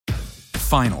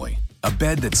Finally, a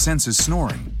bed that senses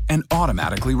snoring and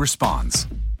automatically responds.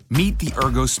 Meet the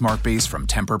Ergo Smart Base from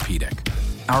Tempur-Pedic,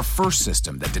 our first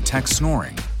system that detects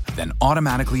snoring, then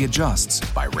automatically adjusts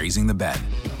by raising the bed.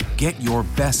 Get your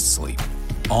best sleep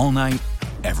all night,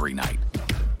 every night.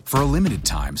 For a limited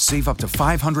time, save up to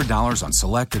 $500 on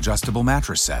select adjustable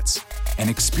mattress sets and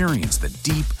experience the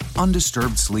deep,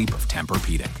 undisturbed sleep of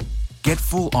Tempur-Pedic. Get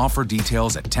full offer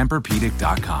details at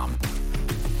TempurPedic.com.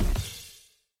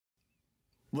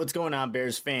 What's going on,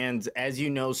 Bears fans? As you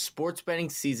know, sports betting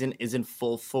season is in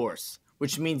full force,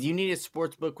 which means you need a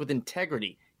sports book with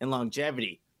integrity and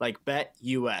longevity like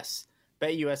BetUS.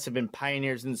 BetUS have been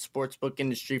pioneers in the sportsbook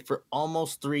industry for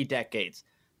almost 3 decades,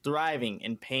 thriving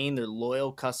and paying their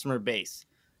loyal customer base.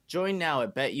 Join now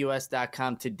at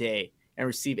BetUS.com today and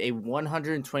receive a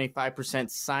 125%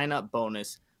 sign-up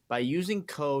bonus by using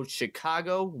code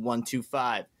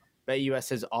Chicago125. BetUS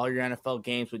has all your NFL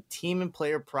games with team and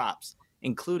player props,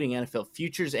 including NFL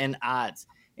futures and odds.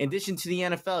 In addition to the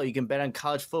NFL, you can bet on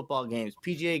college football games,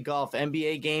 PGA golf,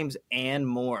 NBA games, and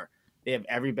more. They have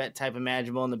every bet type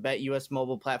imaginable, and the BetUS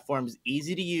mobile platform is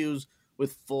easy to use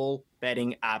with full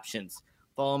betting options.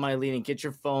 Follow my lead and get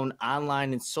your phone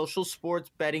online and social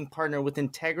sports betting partner with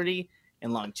integrity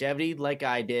and longevity like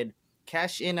I did.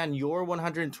 Cash in on your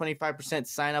 125%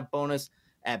 sign-up bonus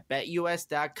at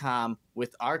BetUS.com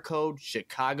with our code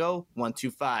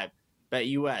Chicago125.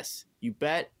 BetUS. You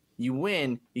bet, you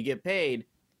win, you get paid.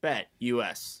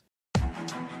 BetUS.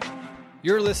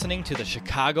 You're listening to the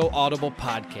Chicago Audible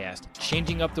Podcast,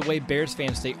 changing up the way Bears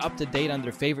fans stay up to date on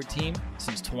their favorite team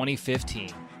since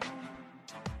 2015.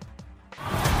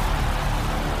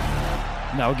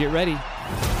 Now get ready,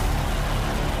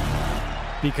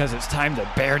 because it's time to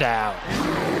bear down.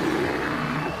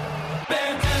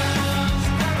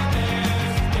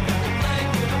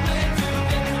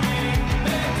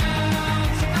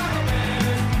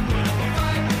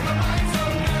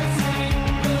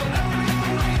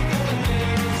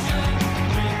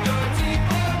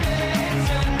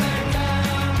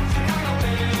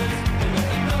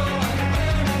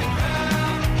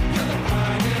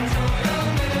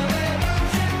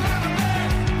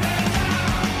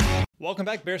 Welcome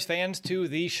back, Bears fans, to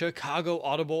the Chicago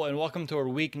Audible, and welcome to our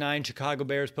Week 9 Chicago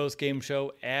Bears postgame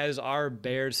show as our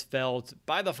Bears fell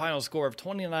by the final score of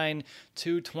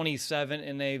 29-27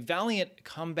 in a valiant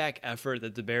comeback effort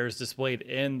that the Bears displayed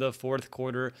in the fourth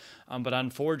quarter. But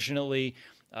unfortunately,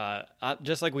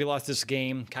 just like we lost this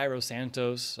game, Cairo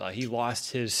Santos, he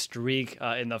lost his streak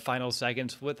in the final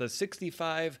seconds with a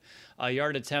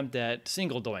 65-yard attempt that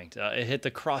single doinked. It hit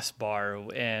the crossbar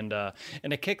and a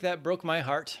kick that broke my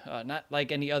heart. Not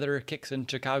like any other kicks in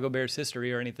Chicago Bears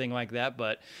history or anything like that,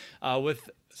 but with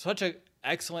such an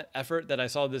excellent effort that I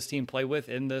saw this team play with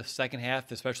in the second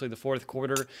half, especially the fourth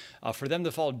quarter, for them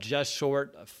to fall just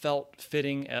short felt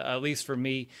fitting, at least for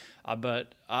me.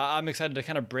 But I'm excited to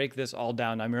kind of break this all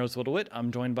down. I'm Eros Littlewhit.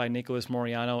 I'm joined by Nicholas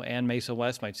Moriano and Mesa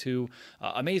West, my two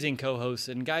amazing co-hosts.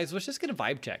 And guys, let's just get a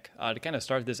vibe check to kind of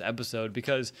start this episode,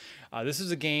 because this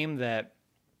is a game that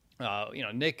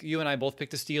Nick, you and I both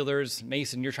picked the Steelers.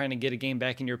 Mason, you're trying to get a game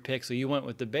back in your pick, so you went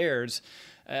with the Bears.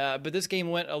 But this game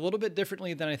went a little bit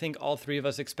differently than I think all three of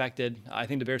us expected. I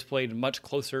think the Bears played much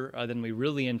closer than we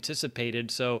really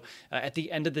anticipated. So at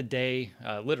the end of the day,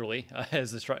 literally,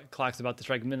 as the clock's about to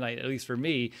strike midnight, at least for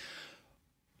me,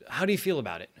 how do you feel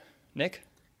about it? Nick?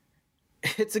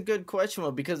 It's a good question,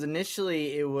 Will, because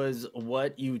initially it was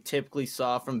what you typically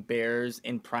saw from Bears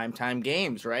in primetime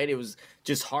games, right? It was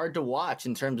just hard to watch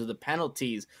in terms of the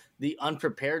penalties, the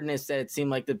unpreparedness that it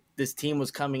seemed like this team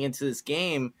was coming into this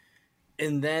game.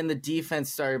 And then the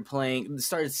defense started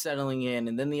settling in,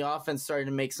 and then the offense started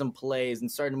to make some plays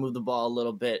and started to move the ball a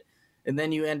little bit. And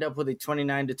then you end up with a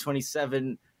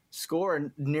 29-27 score and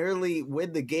nearly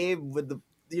win the game with the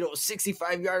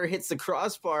 65-yarder hits the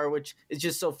crossbar, which is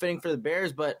just so fitting for the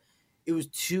Bears. But it was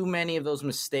too many of those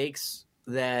mistakes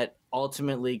that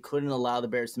ultimately couldn't allow the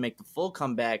Bears to make the full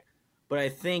comeback. But I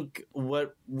think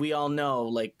what we all know,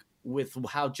 like with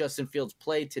how Justin Fields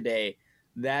played today,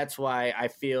 that's why I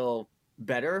feel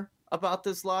better about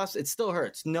this loss. It still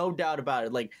hurts, no doubt about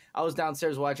it. Like, I was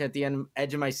downstairs watching at the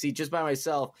edge of my seat just by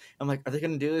myself. I'm like, are they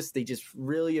going to do this? They just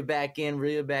reel you back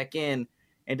in.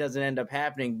 It doesn't end up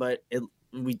happening, but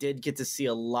we did get to see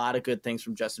a lot of good things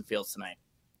from Justin Fields tonight.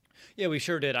 Yeah, we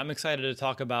sure did. I'm excited to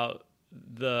talk about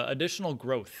the additional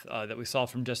growth that we saw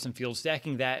from Justin Fields,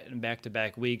 stacking that in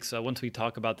back-to-back weeks once we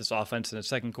talk about this offense in the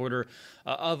second quarter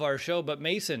of our show. But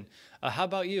Mason, how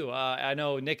about you? I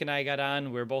know Nick and I got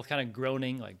on. We were both kind of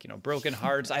groaning, like, broken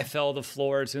hearts. I fell to the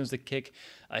floor as soon as the kick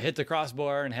hit the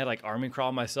crossbar and had like army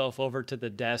crawl myself over to the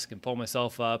desk and pull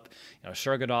myself up,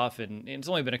 shrug it off. And it's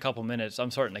only been a couple minutes.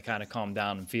 I'm starting to kind of calm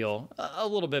down and feel a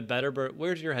little bit better. But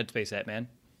where's your headspace at, man?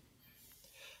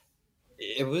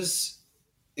 It was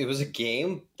a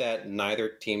game that neither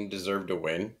team deserved to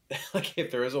win. Like,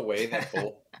 if there was a way that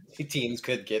both teams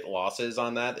could get losses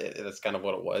on that, that's kind of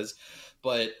what it was.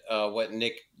 But what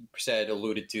Nick said,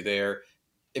 alluded to there,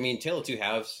 I mean, tale of two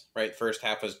halves, right? First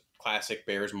half was classic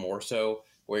Bears more so,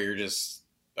 where you're just,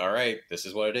 all right, this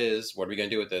is what it is. What are we going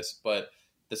to do with this? But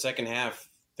the second half,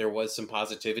 there was some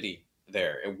positivity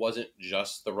there. It wasn't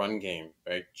just the run game,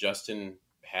 right? Justin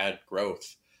had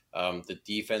growth. The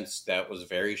defense that was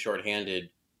very shorthanded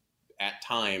at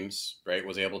times, right,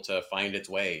 was able to find its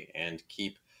way and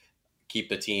keep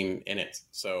the team in it.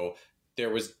 So there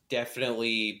was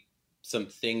definitely some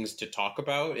things to talk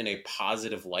about in a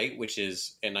positive light, which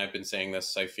is, and I've been saying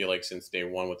this, I feel like, since day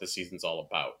one, what the season's all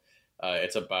about.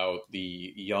 It's about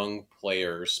the young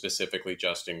players, specifically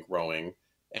Justin, growing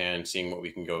and seeing what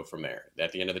we can go from there.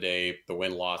 At the end of the day, the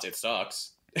win-loss, it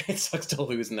sucks. It sucks to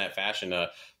lose in that fashion,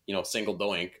 single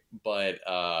doink, but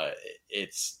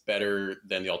it's better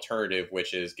than the alternative,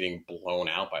 which is getting blown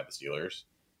out by the Steelers.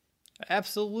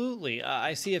 Absolutely.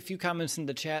 I see a few comments in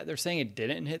the chat. They're saying it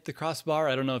didn't hit the crossbar.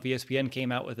 I don't know if ESPN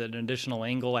came out with an additional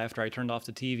angle after I turned off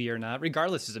the TV or not.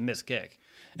 Regardless, it's a missed kick.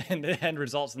 And the end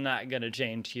result's not going to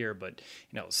change here. But,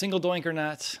 single doink or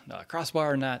not,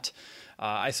 crossbar or not,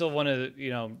 I still want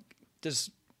to,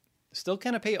 just still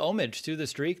kind of pay homage to the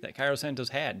streak that Cairo Santos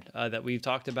had that we've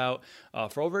talked about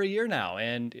for over a year now.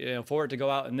 And for it to go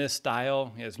out in this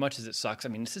style, as much as it sucks, I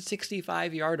mean, it's a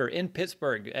 65-yarder in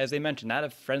Pittsburgh, as they mentioned, not a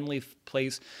friendly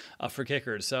place for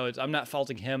kickers. So I'm not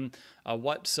faulting him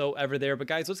whatsoever there. But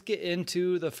guys, let's get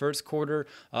into the first quarter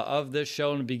of this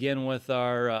show and begin with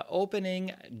our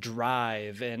opening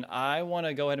drive. And I want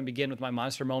to go ahead and begin with my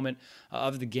monster moment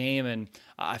of the game. And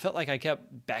I felt like I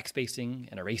kept backspacing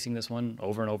and erasing this one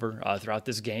over and over throughout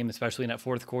this game, especially in that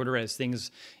fourth quarter as things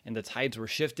and the tides were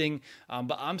shifting.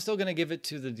 But I'm still going to give it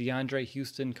to the DeAndre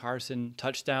Houston Carson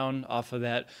touchdown off of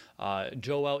that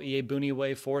Joel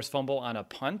Iyiegbuniwe forced fumble on a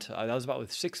punt. That was about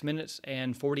with 6 minutes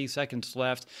and 40 seconds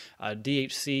left.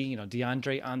 DHC,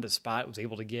 DeAndre on the spot was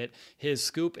able to get his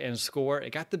scoop and score. It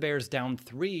got the Bears down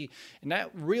 3, and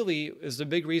that really is the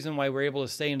big reason why we're able to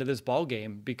stay into this ball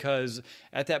game, because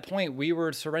at that point we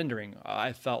were surrendering.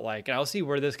 I felt like, and I'll see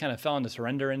where this kind of fell in the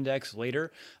surrender index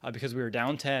later, because we were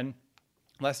down 10.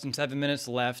 Less than 7 minutes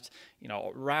left,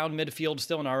 around midfield,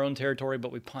 still in our own territory,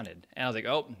 but we punted. And I was like,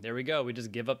 oh, there we go. We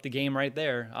just give up the game right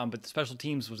there. But the special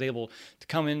teams was able to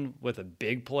come in with a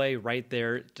big play right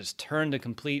there, just turn the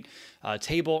complete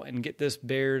table and get this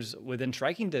Bears within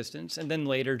striking distance. And then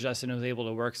later, Justin was able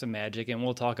to work some magic, and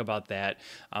we'll talk about that.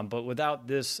 But without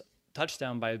this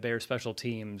touchdown by Bears special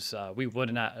teams, we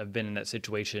would not have been in that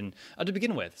situation to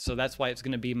begin with. So that's why it's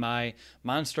going to be my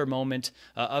monster moment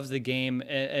of the game.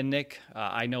 And Nick,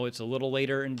 I know it's a little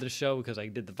later into the show because I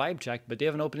did the vibe check, but do you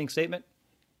have an opening statement?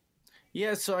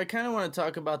 Yeah, so I kind of want to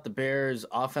talk about the Bears'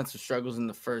 offensive struggles in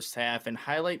the first half and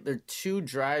highlight their 2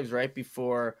 drives right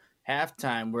before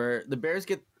halftime where the Bears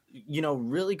get,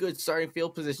 really good starting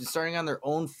field position, starting on their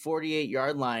own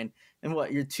 48-yard line. And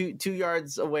you're two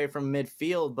yards away from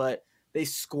midfield, but they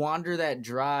squander that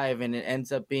drive, and it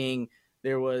ends up being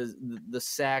there was the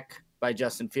sack by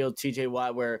Justin Fields, TJ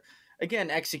Watt, where,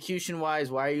 again, execution-wise,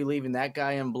 why are you leaving that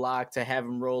guy unblocked to have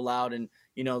him roll out? And,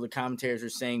 the commentators are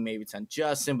saying maybe it's on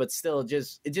Justin, but still, it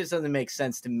just doesn't make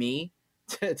sense to me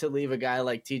to leave a guy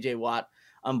like TJ Watt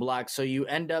unblocked. So you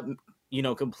end up,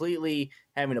 completely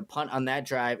having to punt on that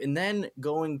drive, and then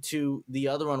going to the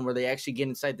other one where they actually get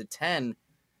inside the 10.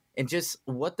 And just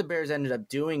what the Bears ended up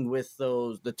doing with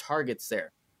the targets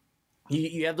there.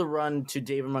 You have the run to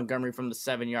David Montgomery from the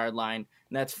 7-yard line,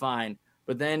 and that's fine.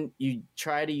 But then you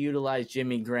try to utilize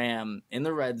Jimmy Graham in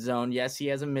the red zone. Yes, he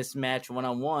has a mismatch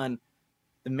one-on-one.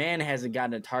 The man hasn't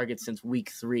gotten a target since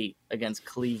week 3 against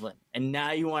Cleveland. And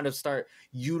now you want to start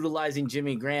utilizing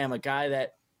Jimmy Graham, a guy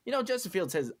that, Justin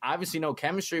Fields has obviously no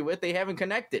chemistry with. They haven't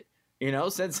connected,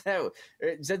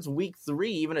 since week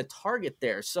 3, even a target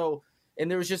there. So, and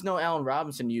there was just no Allen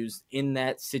Robinson used in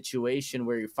that situation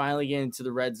where you're finally getting into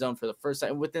the red zone for the first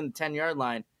time within the 10-yard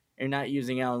line. And you're not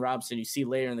using Allen Robinson. You see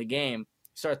later in the game,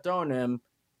 start throwing him,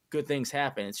 good things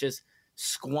happen. It's just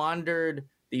squandered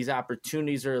these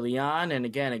opportunities early on. And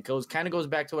again, it kind of goes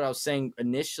back to what I was saying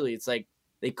initially. It's like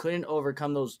they couldn't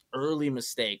overcome those early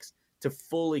mistakes to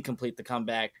fully complete the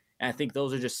comeback. And I think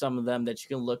those are just some of them that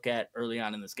you can look at early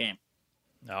on in this game.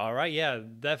 All right, yeah,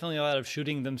 definitely a lot of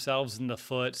shooting themselves in the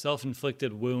foot,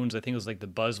 self-inflicted wounds. I think was like the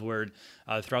buzzword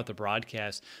throughout the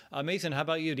broadcast. Mason, how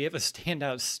about you? Do you have a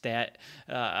standout stat?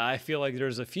 I feel like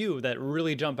there's a few that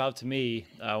really jump out to me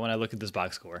when I look at this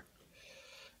box score.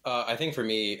 I think for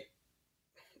me,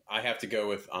 I have to go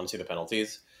with, honestly, the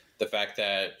penalties. The fact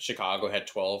that Chicago had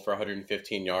 12 for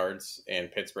 115 yards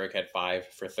and Pittsburgh had 5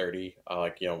 for 30,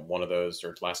 one of those,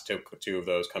 or last two of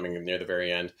those coming near the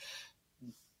very end.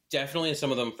 Definitely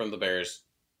some of them from the Bears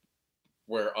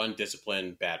were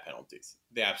undisciplined, bad penalties.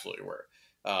 They absolutely were.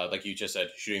 Like you just said,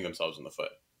 shooting themselves in the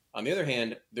foot. On the other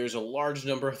hand, there's a large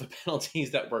number of the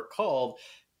penalties that were called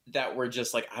that were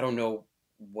just like, I don't know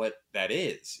what that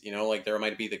is. Like there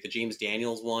might be like the James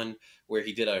Daniels one where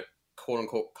he did a quote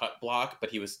unquote cut block, but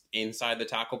he was inside the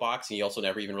tackle box and he also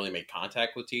never even really made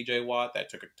contact with TJ Watt. That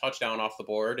took a touchdown off the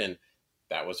board, and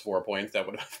that was 4 points. That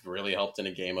would have really helped in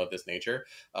a game of this nature.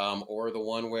 Or the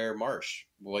one where Marsh,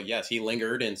 well, yes, he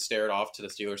lingered and stared off to the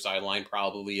Steelers sideline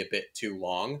probably a bit too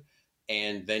long.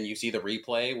 And then you see the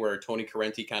replay where Tony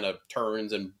Correnti kind of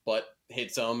turns and butt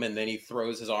hits him, and then he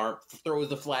throws throws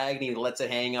the flag, and he lets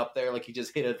it hang up there like he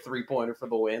just hit a 3-pointer for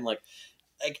the win. Like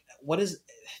what is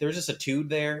there was just a tude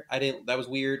there. That was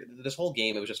weird. This whole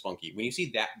game, it was just funky. When you see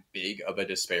that big of a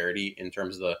disparity in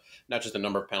terms of not just the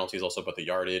number of penalties also, but the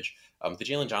yardage, the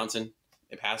Jalen Johnson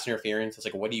pass interference, it's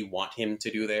like, what do you want him to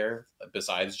do there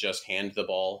besides just hand the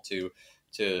ball to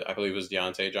I believe it was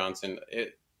Deontay Johnson.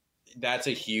 That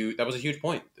was a huge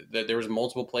point. There was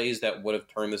multiple plays that would have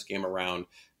turned this game around.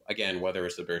 Again, whether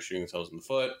it's the Bears shooting themselves in the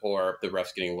foot or the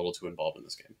refs getting a little too involved in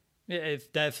this game. Yeah, it's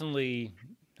definitely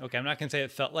okay. I'm not going to say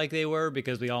it felt like they were,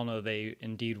 because we all know they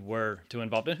indeed were too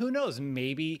involved. And who knows?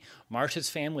 Maybe Marsh's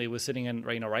family was sitting in,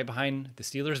 right behind the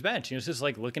Steelers bench. He was just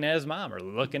like looking at his mom or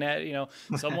looking at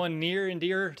someone near and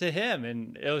dear to him,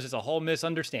 and it was just a whole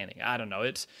misunderstanding. I don't know.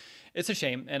 It's a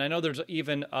shame. And I know there's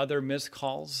even other missed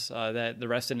calls that the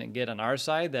rest didn't get on our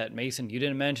side that, Mason, you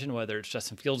didn't mention, whether it's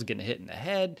Justin Fields getting hit in the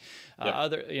head,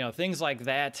 other, things like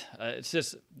that. It's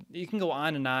just, you can go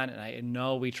on. And I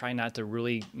know we try not to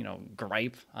really,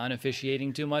 gripe on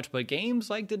officiating too much, but games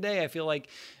like today, I feel like,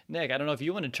 Nick, I don't know if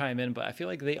you want to chime in, but I feel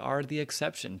like they are the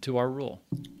exception to our rule.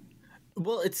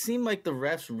 Well, it seemed like the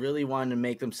refs really wanted to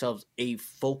make themselves a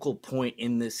focal point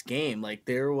in this game. Like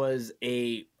there was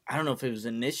I don't know if it was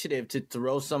initiative to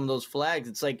throw some of those flags.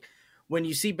 It's like when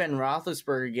you see Ben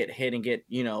Roethlisberger get hit and get,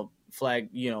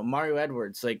 flagged, Mario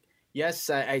Edwards, like, yes,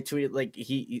 I tweeted like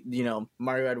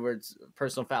Mario Edwards,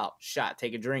 personal foul, shot,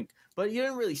 take a drink. But you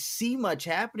didn't really see much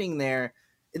happening there.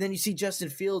 And then you see Justin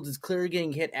Fields is clearly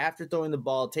getting hit after throwing the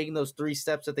ball, taking those 3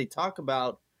 steps that they talk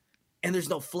about, and there's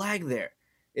no flag there.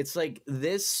 It's like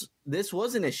this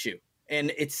was an issue.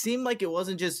 And it seemed like it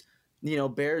wasn't just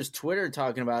Bears Twitter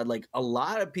talking about it. Like a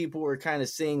lot of people were kind of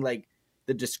seeing like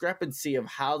the discrepancy of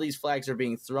how these flags are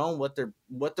being thrown, what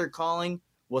they're calling,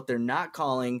 what they're not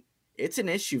calling. It's an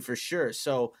issue for sure.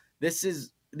 So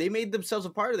they made themselves a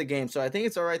part of the game. So I think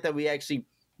it's all right that we actually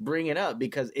bring it up,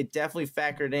 because it definitely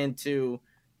factored into,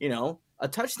 a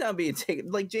touchdown being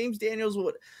taken. Like James Daniels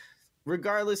would,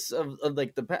 regardless of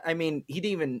like he didn't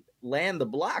even land the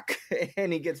block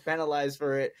and he gets penalized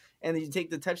for it. And then you take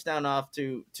the touchdown off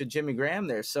to Jimmy Graham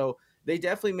there. So they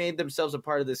definitely made themselves a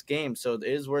part of this game. So it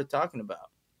is worth talking about.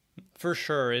 For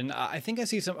sure. And I think I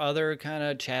see some other kind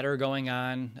of chatter going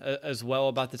on as well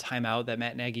about the timeout that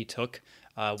Matt Nagy took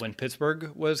when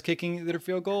Pittsburgh was kicking their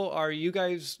field goal. Are you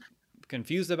guys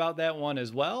confused about that one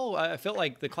as well? I felt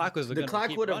like the clock was going to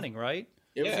keep running, right?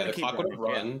 The clock would have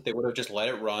run. Yeah. They would have just let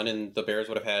it run, and the Bears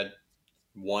would have had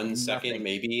 1 second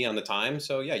maybe on the time.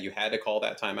 So, yeah, you had to call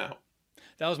that timeout.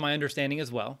 That was my understanding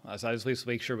as well. So I just want to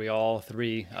make sure we all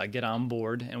three get on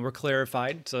board and we're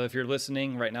clarified. So if you're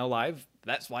listening right now live,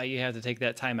 that's why you have to take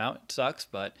that timeout. It sucks,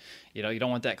 but you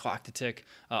don't want that clock to tick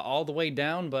all the way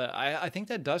down. But I think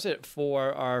that does it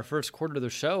for our first quarter of the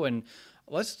show. And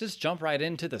let's just jump right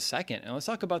into the second. And let's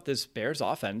talk about this Bears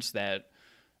offense that,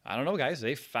 I don't know, guys,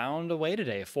 they found a way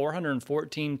today.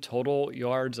 414 total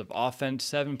yards of offense,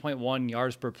 7.1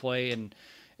 yards per play. And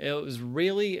it was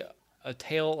really a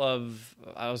tale of,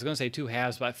 I was going to say 2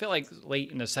 halves, but I feel like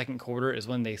late in the second quarter is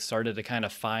when they started to kind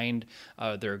of find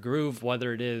their groove,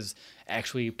 whether it is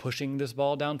actually pushing this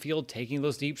ball downfield, taking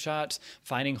those deep shots,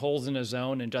 finding holes in a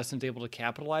zone, and Justin's able to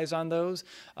capitalize on those.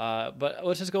 But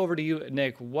let's just go over to you,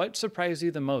 Nick. What surprised you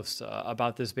the most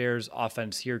about this Bears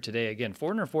offense here today? Again,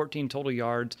 414 total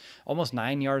yards, almost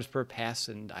 9 yards per pass,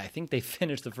 and I think they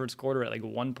finished the first quarter at like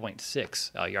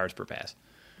 1.6 yards per pass.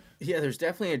 Yeah, there's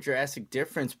definitely a drastic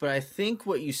difference, but I think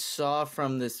what you saw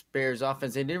from this Bears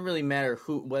offense, it didn't really matter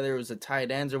whether it was the tight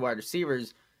ends or wide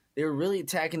receivers. They were really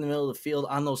attacking the middle of the field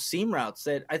on those seam routes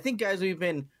that I think, guys, we've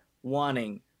been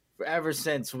wanting ever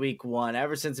since week one,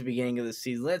 ever since the beginning of the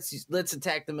season. Let's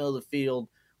attack the middle of the field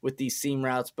with these seam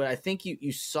routes. But I think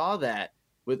you saw that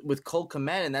with Cole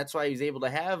Kmet, and that's why he was able to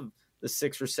have the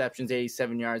 6 receptions,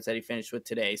 87 yards that he finished with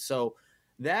today. So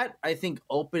that, I think,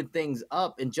 opened things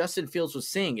up, and Justin Fields was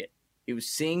seeing it. He was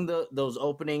seeing those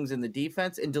openings in the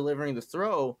defense and delivering the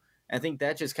throw. I think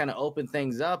that just kind of opened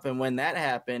things up, and when that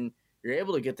happened, you're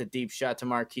able to get the deep shot to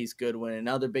Marquise Goodwin and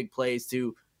other big plays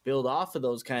to build off of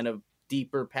those kind of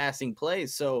deeper passing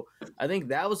plays. So I think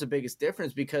that was the biggest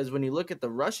difference, because when you look at the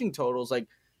rushing totals, like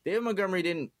David Montgomery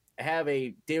didn't have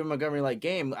a David Montgomery-like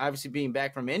game, obviously being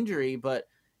back from injury, but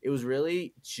it was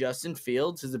really Justin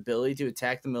Fields, his ability to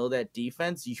attack the middle of that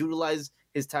defense, utilize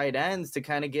his tight ends to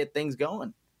kind of get things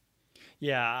going.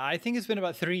 Yeah, I think it's been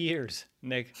about 3 years,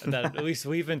 Nick, that at least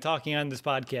we've been talking on this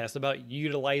podcast about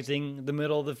utilizing the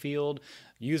middle of the field,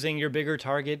 using your bigger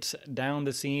targets down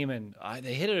the seam. And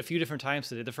they hit it a few different times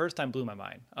today. The first time blew my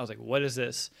mind. I was like, what is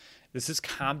this? This is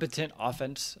competent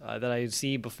offense that I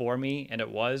see before me, and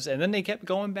it was. And then they kept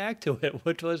going back to it,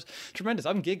 which was tremendous.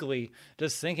 I'm giggly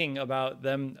just thinking about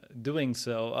them doing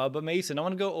so. But Mason, I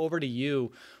want to go over to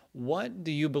you. What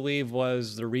do you believe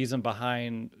was the reason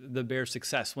behind the Bears'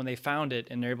 success when they found it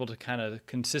and they're able to kind of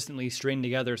consistently string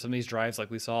together some of these drives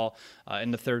like we saw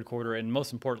in the third quarter and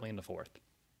most importantly in the fourth?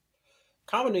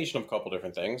 Combination of a couple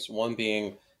different things. One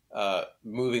being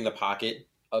moving the pocket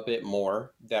a bit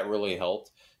more. That really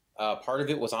helped. Part of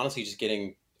it was honestly just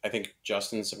getting, I think,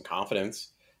 Justin some confidence.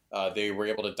 They were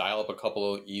able to dial up a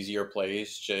couple of easier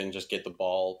plays and just get the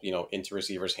ball, into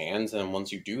receivers' hands. And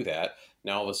once you do that,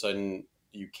 now all of a sudden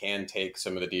you can take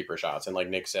some of the deeper shots. And like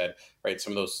Nick said, right,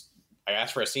 some of those, I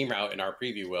asked for a seam route in our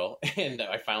preview, Will, and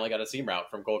I finally got a seam route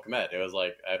from Cole Kmet. It was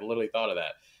like, I literally thought of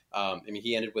that.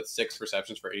 He ended with 6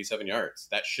 receptions for 87 yards.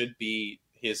 That should be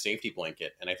his safety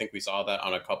blanket. And I think we saw that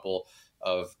on a couple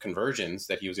of conversions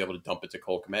that he was able to dump it to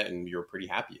Cole Kmet, and we were pretty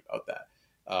happy about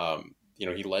that.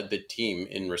 He led the team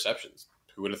in receptions.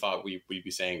 Who would have thought we'd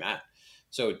be saying that?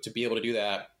 So to be able to do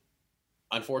that,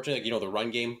 unfortunately, the run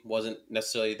game wasn't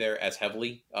necessarily there as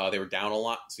heavily. They were down a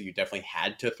lot, so you definitely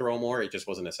had to throw more. It just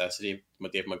was a necessity.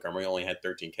 But Dave Montgomery only had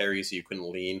 13 carries, so you couldn't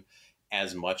lean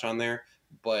as much on there.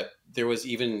 But there was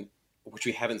even, which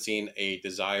we haven't seen, a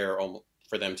desire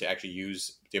for them to actually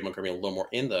use Dave Montgomery a little more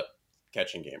in the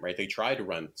catching game, right? They tried to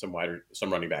run some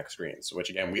running back screens, which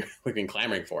again, we've been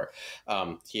clamoring for.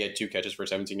 He had 2 catches for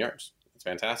 17 yards. It's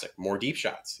fantastic. More deep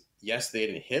shots. Yes, they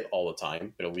didn't hit all the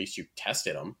time, but at least you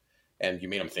tested them and you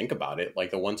made them think about it. Like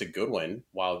the one to Goodwin,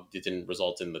 while it didn't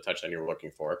result in the touchdown you were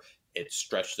looking for, it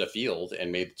stretched the field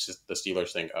and made the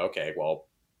Steelers think, okay, well,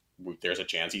 there's a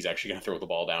chance he's actually going to throw the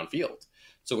ball downfield.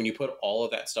 So when you put all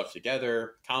of that stuff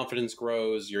together, confidence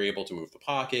grows, you're able to move the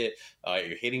pocket,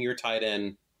 you're hitting your tight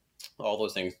end, all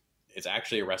those things. It's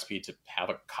actually a recipe to have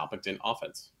a competent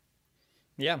offense.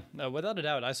 Yeah, without a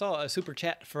doubt. I saw a super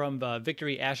chat from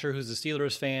Victory Asher, who's a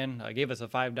Steelers fan, gave us a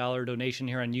 $5 donation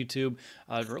here on YouTube,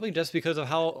 really just because of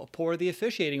how poor the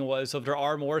officiating was. So if there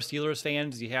are more Steelers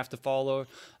fans, you have to follow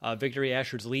Victory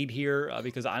Asher's lead here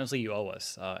because honestly, you owe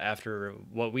us after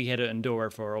what we had to endure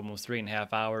for almost 3.5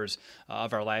 hours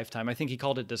of our lifetime. I think he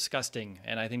called it disgusting,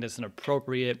 and I think that's an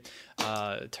appropriate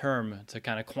term to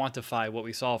kind of quantify what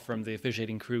we saw from the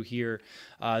officiating crew here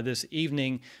this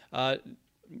evening.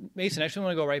 Mason, I actually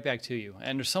want to go right back to you.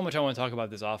 And there's so much I want to talk about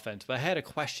this offense, but I had a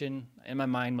question in my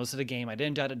mind most of the game. I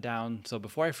didn't jot it down. So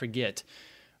before I forget,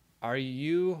 are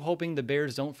you hoping the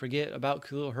Bears don't forget about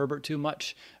Khalil Herbert too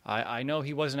much? I know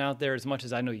he wasn't out there as much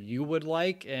as I know you would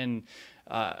like, and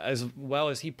as well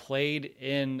as he played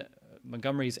in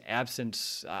Montgomery's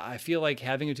absence, I feel like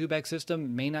having a 2-back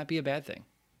system may not be a bad thing.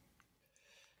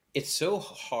 It's so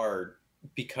hard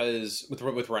because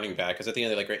with running back, because at the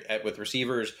end of the day, like with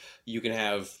receivers, you can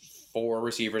have 4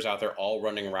 receivers out there all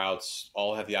running routes,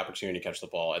 all have the opportunity to catch the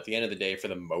ball. At the end of the day, for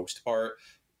the most part,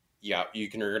 yeah, you're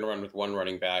going to run with 1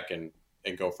 running back and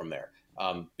go from there.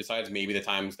 Besides maybe the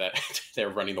times that they're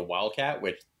running the Wildcat,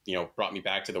 which brought me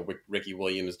back to the Ricky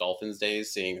Williams Dolphins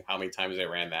days, seeing how many times they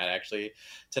ran that actually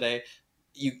today.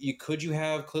 Could you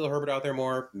have Khalil Herbert out there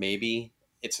more? Maybe.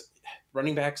 It's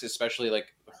running backs, especially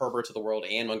like Herbert's of the world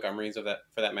and Montgomery's for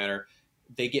that matter,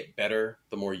 they get better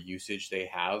the more usage they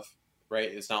have, right?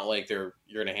 It's not like you're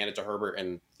going to hand it to Herbert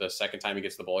and the second time he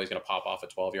gets the ball, he's going to pop off a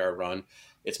 12-yard run.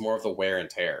 It's more of the wear and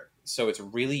tear. So it's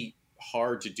really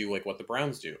hard to do like what the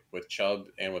Browns do with Chubb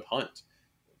and with Hunt.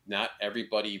 Not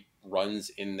everybody runs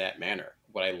in that manner.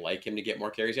 would I like him to get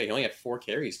more carries? Yeah, he only had 4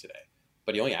 carries today,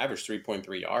 but he only averaged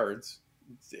 3.3 yards.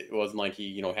 It wasn't like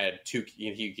he, had 2.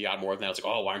 He got more than that. It's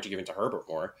like, oh, why aren't you giving to Herbert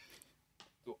more?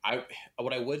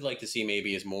 What I would like to see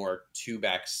maybe is more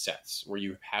 2-back sets where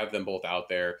you have them both out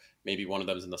there. Maybe one of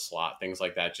them's in the slot, things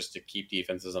like that, just to keep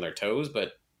defenses on their toes.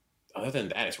 But other than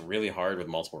that, it's really hard with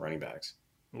multiple running backs.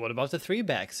 What about the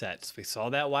 3-back sets? We saw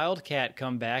that Wildcat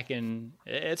come back, and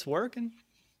it's working.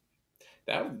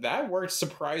 That worked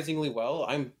surprisingly well.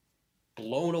 I'm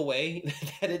blown away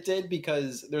that it did,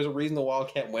 because there's a reason the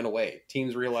Wildcat went away.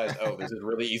 Teams realized, oh, this is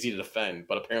really easy to defend,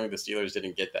 but apparently the Steelers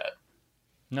didn't get that.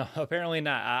 No, apparently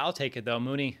not. I'll take it, though.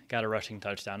 Mooney got a rushing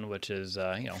touchdown, which is,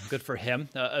 good for him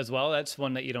as well. That's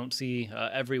one that you don't see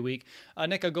every week.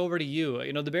 Nick, I'll go over to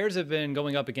you. The Bears have been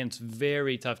going up against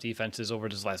very tough defenses over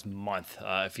this last month,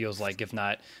 it feels like, if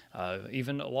not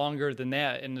even longer than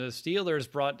that. And the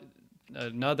Steelers brought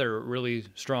another really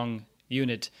strong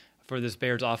unit for this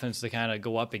Bears offense to kind of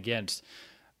go up against.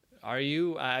 Are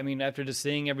you, after just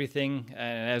seeing everything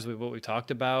and what we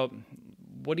talked about,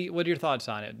 what are your thoughts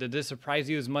on it? Did this surprise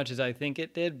you as much as I think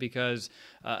it did? Because,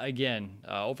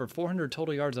 over 400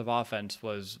 total yards of offense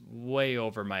was way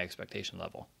over my expectation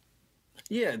level.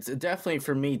 Yeah, it's definitely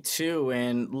for me too.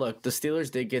 And look, the Steelers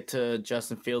did get to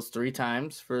Justin Fields 3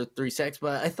 times for 3 sacks,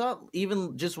 but I thought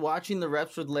even just watching the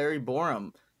reps with Larry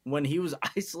Borum, when he was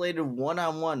isolated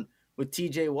one-on-one with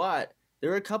TJ Watt, there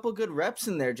were a couple good reps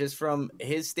in there just from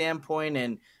his standpoint.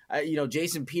 And,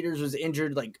 Jason Peters was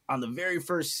injured like on the very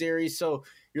first series. So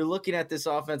you're looking at this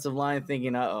offensive line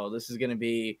thinking, this is going to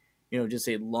be, just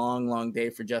a long, long day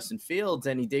for Justin Fields.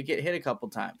 And he did get hit a couple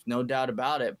times, no doubt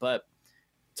about it. But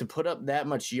to put up that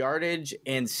much yardage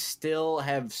and still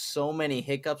have so many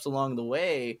hiccups along the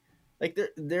way, like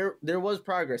there was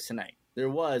progress tonight. There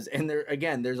was. And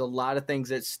there's a lot of things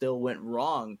that still went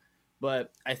wrong.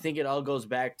 But I think it all goes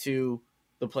back to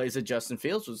the plays that Justin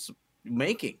Fields was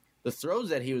making, the throws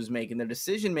that he was making, the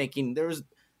decision making. There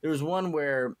was one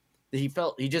where he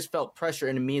just felt pressure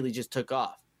and immediately just took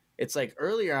off. It's like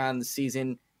earlier on in the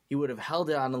season, he would have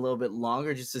held it on a little bit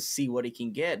longer just to see what he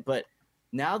can get. But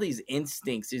now these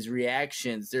instincts, these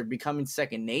reactions, they're becoming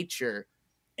second nature,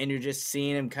 and you're just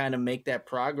seeing him kind of make that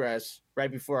progress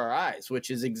right before our eyes, which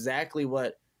is exactly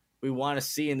what we want to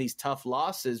see in these tough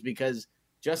losses, because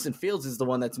Justin Fields is the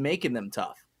one that's making them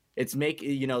tough.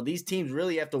 These teams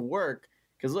really have to work,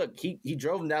 because look, he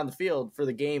drove them down the field for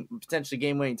the game, potentially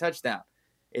game-winning touchdown.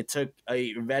 It took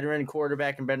a veteran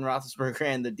quarterback in Ben Roethlisberger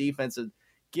and the defense to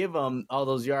give them all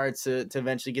those yards to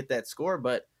eventually get that score.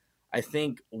 But I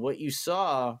think what you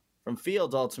saw from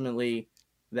Fields ultimately,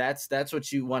 that's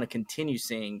what you want to continue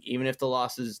seeing, even if the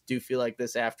losses do feel like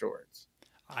this afterwards.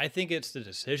 I think it's the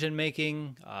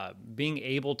decision-making, being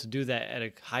able to do that at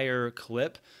a higher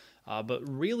clip. But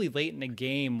really late in the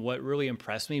game, what really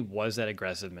impressed me was that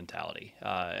aggressive mentality.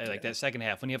 Like that second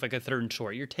half, when you have like a 3rd and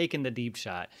short, you're taking the deep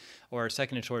shot, or a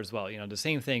 2nd and short as well. The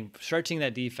same thing, stretching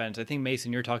that defense. I think,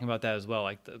 Mason, you're talking about that as well.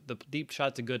 Like the deep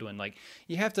shot's a good one. Like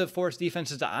you have to force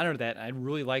defenses to honor that. I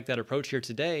really like that approach here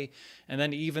today. And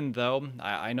then even though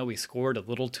I know we scored a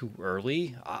little too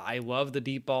early, I love the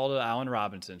deep ball to Allen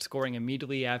Robinson, scoring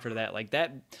immediately after that. Like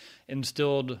that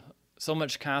instilled so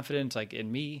much confidence, like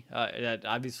in me, that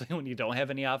obviously when you don't have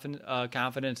any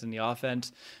confidence in the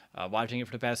offense, watching it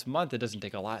for the past month, it doesn't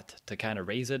take a lot to kind of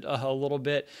raise it a little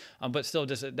bit. But still,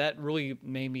 just that really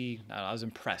made me, I was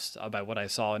impressed by what I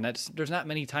saw. And there's not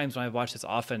many times when I've watched this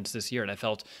offense this year and I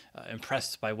felt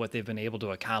impressed by what they've been able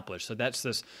to accomplish. So that's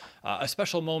a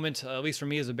special moment, at least for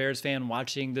me as a Bears fan,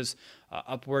 watching this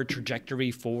upward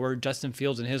trajectory for Justin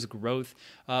Fields and his growth.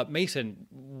 Mason,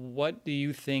 what do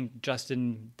you think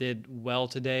Justin did well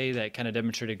today that kind of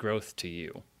demonstrated growth to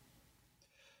you?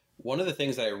 One of the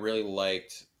things that I really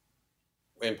liked,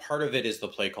 and part of it is the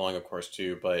play calling, of course,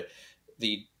 too, but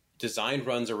the designed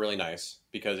runs are really nice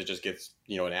because it just gets,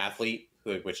 an athlete,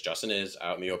 which Justin is,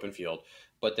 out in the open field,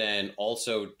 but then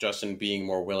also Justin being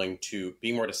more willing to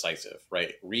be more decisive,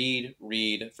 right? Read,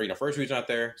 first read's not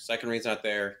there, second read's not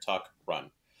there, tuck,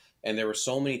 run. And there were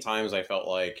so many times I felt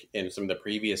like in some of the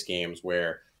previous games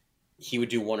where he would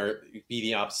do one or be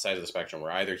the opposite side of the spectrum,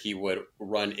 where either he would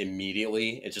run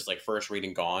immediately, it's just like first read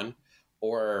and gone,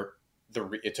 or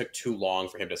it took too long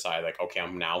for him to decide, like, okay,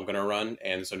 I'm going to run.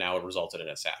 And so now it resulted in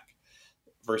a sack.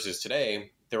 Versus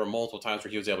today, there were multiple times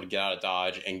where he was able to get out of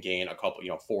dodge and gain a couple,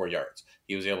 4 yards.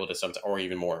 He was able to or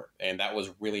even more. And that was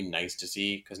really nice to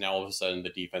see, because now all of a sudden the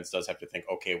defense does have to think,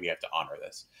 okay, we have to honor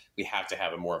this. We have to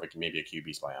have maybe a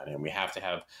QB spy on him. We have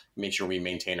to make sure we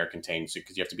maintain our contain,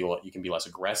 because you can be less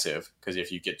aggressive, because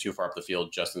if you get too far up the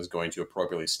field, Justin's going to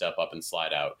appropriately step up and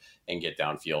slide out and get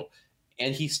downfield.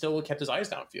 And he still kept his eyes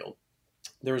downfield.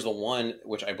 There was the one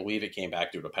which I believe it came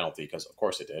back due to a penalty, because of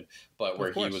course it did, but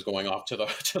where he was going off to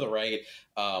the right,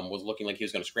 was looking like he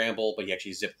was going to scramble, but he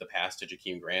actually zipped the pass to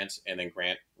Jakeem Grant, and then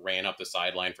Grant ran up the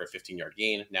sideline for a 15-yard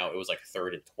gain. Now it was like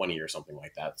 3rd and 20 or something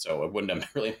like that, so it wouldn't have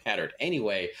really mattered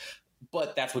anyway.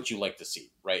 But that's what you like to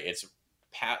see, right? It's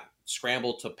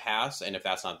scramble to pass, and if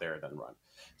that's not there, then run.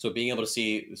 So being able to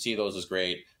see those is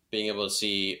great. Being able to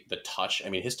see the touch. I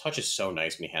mean, his touch is so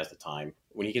nice when he has the time.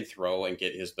 When he can throw and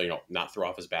get his, not throw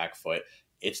off his back foot,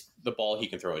 it's the ball he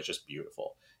can throw is just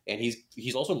beautiful. And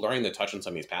he's also learning the touch on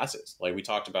some of these passes. Like we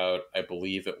talked about, I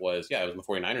believe it was in the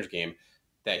 49ers game,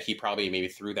 that he probably maybe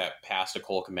threw that pass to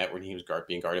Cole Kmet when he was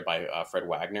being guarded by Fred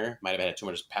Wagner. Might have had too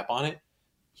much pep on it.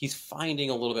 He's finding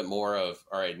a little bit more of,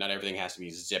 all right, not everything has to be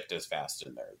zipped as fast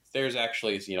in there. There's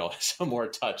actually, some more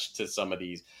touch to some of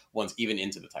these ones, even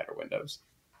into the tighter windows.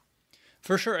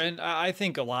 For sure. And I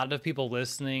think a lot of people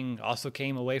listening also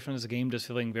came away from this game just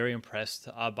feeling very impressed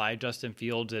by Justin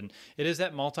Fields. And it is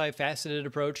that multifaceted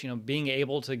approach, being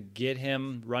able to get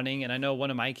him running. And I know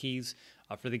one of my keys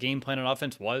for the game plan on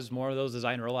offense was more of those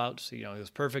design rollouts. He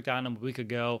was perfect on them a week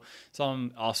ago. Saw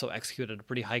him also execute at a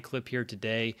pretty high clip here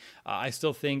today. I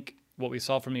still think what we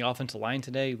saw from the offensive line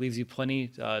today leaves you plenty,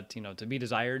 to be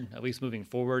desired, at least moving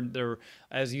forward. There,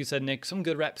 as you said, Nick, some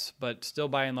good reps, but still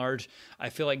by and large, I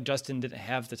feel like Justin didn't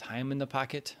have the time in the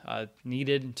pocket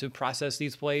needed to process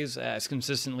these plays as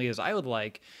consistently as I would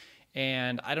like.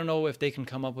 And I don't know if they can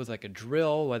come up with like a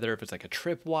drill, whether if it's like a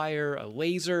tripwire, a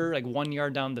laser, like 1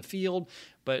 yard down the field.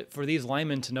 But for these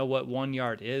linemen to know what 1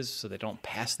 yard is so they don't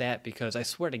pass that, because I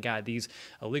swear to God, these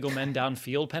illegal men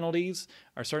downfield penalties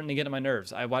are starting to get on my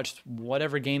nerves. I watched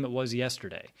whatever game it was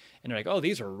yesterday, and they're like, oh,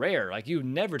 these are rare. Like, you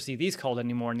never see these called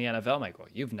anymore in the NFL. I'm like, well,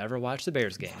 you've never watched the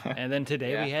Bears game. And then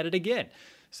today we had it again.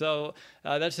 So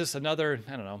that's just another,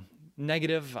 I don't know,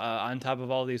 negative on top of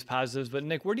all these positives. But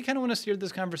Nick, where do you kind of want to steer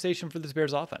this conversation for this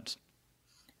Bears offense?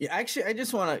 Yeah, actually, I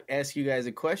just want to ask you guys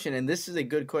a question, and this is a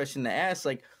good question to ask.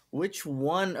 Like, which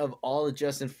one of all of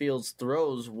Justin Fields'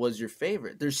 throws was your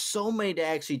favorite? There's so many to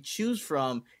actually choose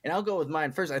from, and I'll go with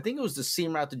mine first. I think it was the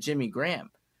seam route to Jimmy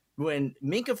Graham, when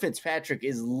Minkah Fitzpatrick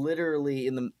is literally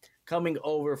coming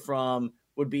over from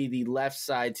would be the left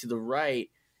side to the right,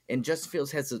 and Justin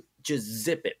Fields has to just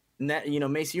zip it. And that,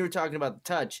 Mason, you were talking about the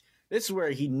touch. This is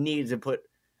where he needed to put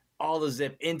all the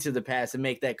zip into the pass and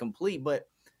make that complete. But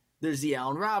there's the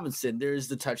Allen Robinson. There's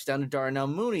the touchdown to Darnell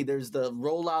Mooney. There's the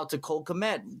rollout to Cole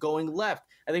Kmet going left.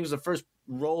 I think it was the first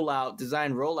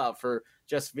design rollout for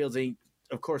Justin Fields. And he,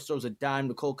 of course, throws a dime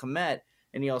to Cole Kmet,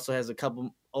 and he also has a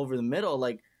couple over the middle.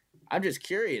 Like, I'm just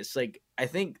curious. Like, I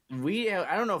think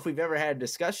I don't know if we've ever had a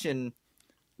discussion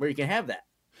where you can have that.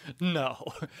 No,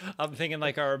 I'm thinking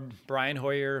like our Brian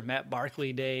Hoyer, Matt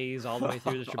Barkley days, all the way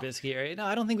through the Trubisky area. No,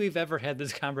 I don't think we've ever had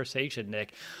this conversation,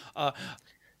 Nick. I'm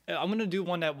going to do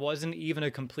one that wasn't even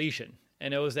a completion,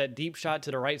 and it was that deep shot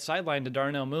to the right sideline to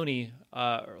Darnell Mooney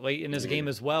late in his game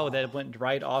as well that went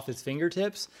right off his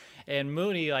fingertips. And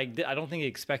Mooney, I don't think he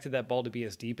expected that ball to be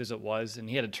as deep as it was, and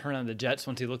he had to turn on the jets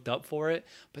once he looked up for it.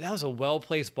 But that was a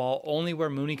well-placed ball, only where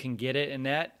Mooney can get it, and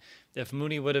that, if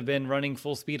Mooney would have been running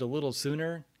full speed a little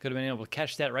sooner, could have been able to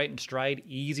catch that right in stride,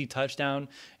 easy touchdown.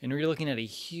 And we're looking at a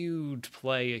huge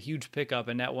play, a huge pickup,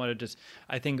 and that one just,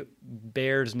 I think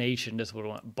Bears Nation just would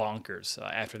have went bonkers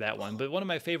after that one. But one of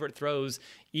my favorite throws,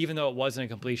 even though it wasn't a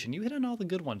completion. You hit on all the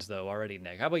good ones, though, already,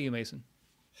 Nick. How about you, Mason?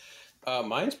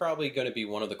 Mine's probably going to be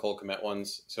one of the Cole Kmet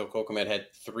ones. So Cole Kmet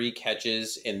had 3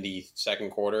 catches in the second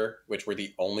quarter, which were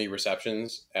the only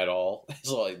receptions at all.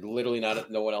 So literally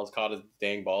no one else caught a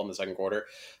dang ball in the second quarter.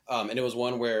 And it was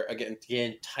one where, again,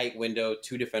 tight window,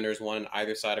 2 defenders, one on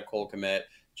either side of Cole Kmet.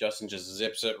 Justin just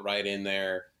zips it right in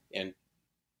there. And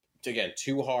again,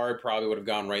 too hard, probably would have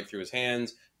gone right through his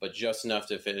hands, but just enough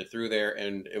to fit it through there.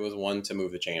 And it was one to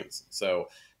move the chains. So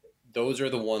those are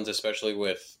the ones, especially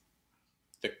with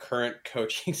the current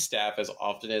coaching staff, as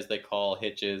often as they call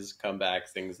hitches, comebacks,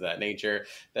 things of that nature,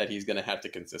 that he's going to have to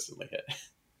consistently hit.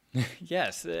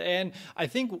 Yes. And I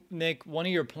think, Nick, one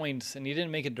of your points, and you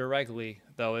didn't make it directly,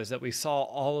 though, is that we saw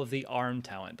all of the arm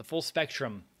talent, the full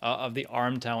spectrum of the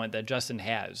arm talent that Justin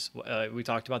has. We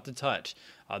talked about the touch,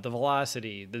 the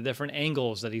velocity, the different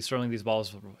angles that he's throwing these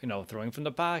balls, throwing from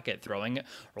the pocket, rolling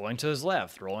to his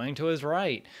left, rolling to his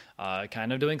right,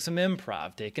 kind of doing some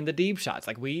improv, taking the deep shots.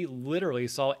 Like, we literally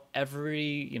saw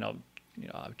every,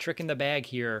 trick in the bag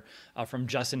here from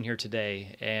Justin here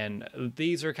today. And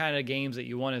these are kind of games that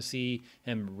you want to see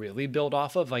him really build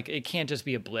off of. Like, it can't just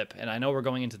be a blip. And I know we're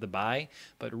going into the bye,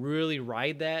 but really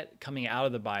ride that coming out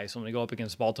of the bye. So when we go up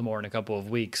against Baltimore in a couple of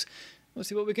weeks, we'll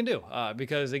see what we can do.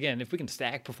 Because again, if we can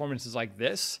stack performances like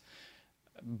this,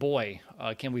 boy,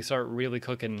 can we start really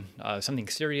cooking something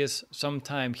serious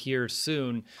sometime here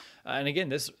soon. And again,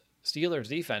 this Steelers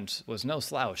defense was no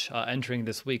slouch entering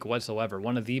this week whatsoever.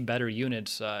 One of the better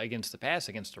units against the pass,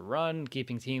 against the run,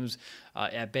 keeping teams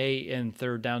at bay in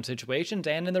third down situations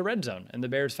and in the red zone. And the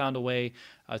Bears found a way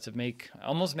to make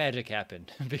almost magic happen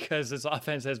because this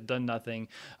offense has done nothing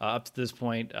up to this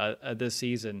point this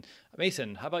season.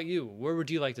 Mason, how about you? Where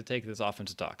would you like to take this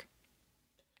offensive talk?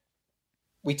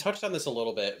 We touched on this a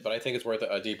little bit, but I think it's worth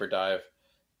a deeper dive.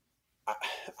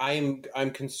 I'm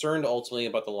concerned ultimately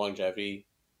about the longevity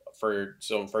for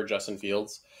Justin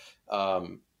Fields.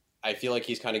 I feel like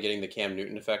he's kind of getting the Cam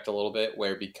Newton effect a little bit,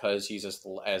 where because he's as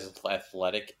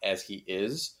athletic as he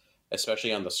is,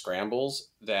 especially on the scrambles,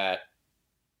 that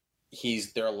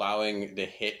they're allowing the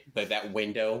hit, that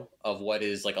window of what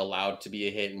is like allowed to be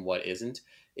a hit and what isn't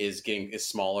is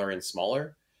smaller and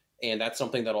smaller. And that's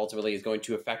something that ultimately is going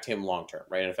to affect him long term,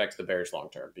 right? And affects the Bears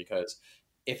long term, because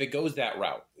if it goes that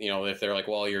route, if they're like,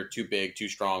 well, you're too big, too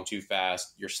strong, too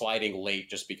fast, you're sliding late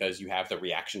just because you have the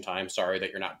reaction time. Sorry that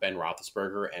you're not Ben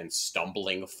Roethlisberger and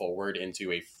stumbling forward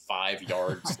into a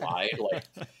 5-yard slide. Like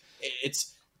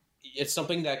it's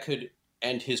something that could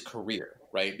end his career,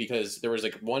 right? Because there was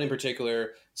like one in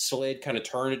particular, Slade kind of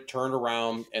turned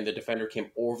around and the defender came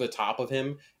over the top of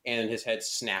him and his head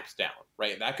snaps down,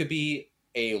 right? That could be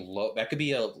a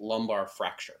lumbar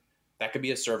fracture. That could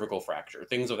be a cervical fracture,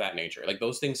 things of that nature. Like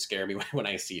those things scare me when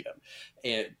I see them,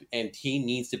 and he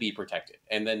needs to be protected.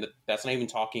 And then that's not even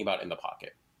talking about in the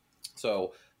pocket.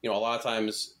 So a lot of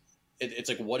times it's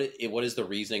like what is the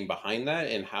reasoning behind that,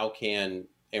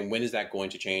 and when is that going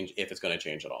to change, if it's going to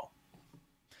change at all?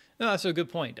 No, that's a good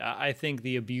point. I think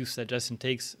the abuse that Justin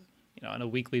takes, on a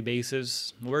weekly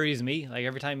basis worries me. Like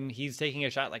every time he's taking a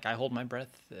shot, like I hold my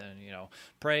breath and,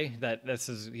 pray that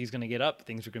he's going to get up,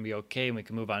 things are going to be okay, and we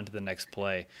can move on to the next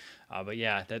play. But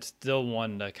yeah, that's still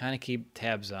one to kind of keep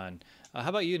tabs on. How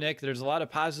about you, Nick? There's a lot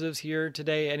of positives here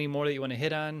today. Any more that you want to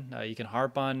hit on? You can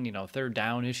harp on, third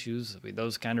down issues.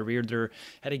 Those kind of reared their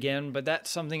head again, but that's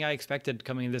something I expected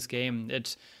coming in this game.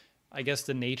 It's, I guess,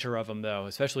 the nature of them, though,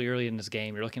 especially early in this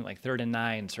game. You're looking at like 3rd and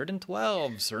 9, 3rd and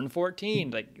 12, 3rd and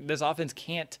 14. Like this offense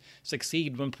can't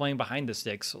succeed when playing behind the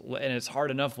sticks, and it's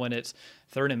hard enough when it's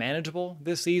 3rd and manageable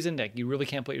this season. Like you really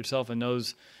can't put yourself in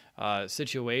those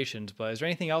situations. But is there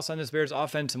anything else on this Bears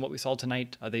offense and what we saw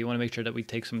tonight that you want to make sure that we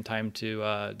take some time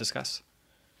to discuss?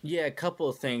 Yeah, a couple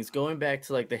of things. Going back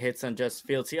to like the hits on Justin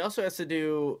Fields, he also has to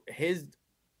do his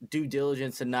due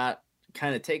diligence and not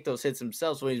kind of take those hits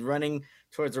himself. So when he's running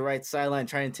towards the right sideline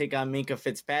trying to take on Minkah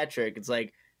Fitzpatrick, it's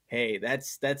like, hey,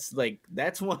 that's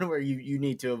one where you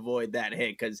need to avoid that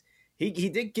hit, because he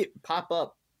did pop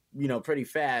up, pretty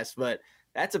fast, but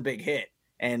that's a big hit.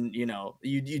 And,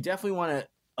 you definitely want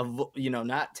to,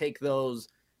 not take those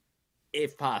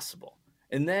if possible.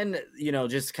 And then,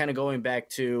 just kind of going back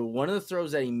to one of the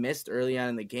throws that he missed early on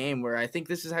in the game, where I think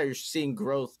this is how you're seeing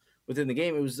growth within the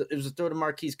game. It was a throw to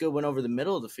Marquise Goodwin over the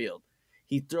middle of the field.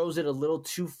 He throws it a little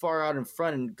too far out in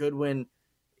front, and Goodwin,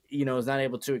 is not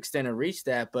able to extend and reach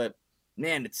that. But,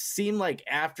 man, it seemed like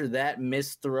after that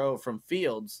missed throw from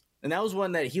Fields, and that was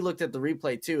one that he looked at the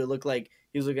replay too. It looked like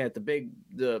he was looking at the big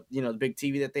big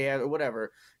TV that they had or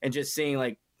whatever, and just seeing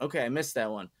like, okay, I missed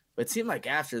that one. But it seemed like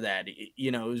after that,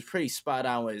 it was pretty spot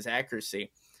on with his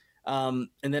accuracy. And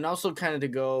then also kind of to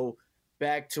go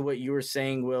back to what you were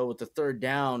saying, Will, with the 3rd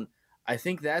down, I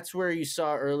think that's where you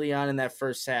saw early on in that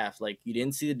first half, like you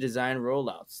didn't see the design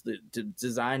rollouts, the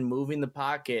design moving the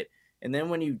pocket. And then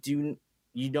when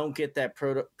you don't get that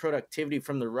productivity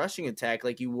from the rushing attack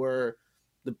like you were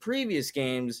the previous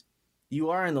games,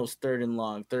 you are in those 3rd and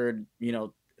long, 3rd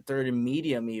and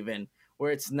medium even,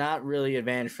 where it's not really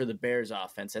advantage for the Bears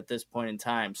offense at this point in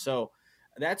time. So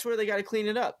that's where they got to clean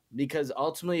it up, because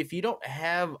ultimately if you don't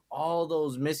have all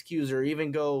those miscues or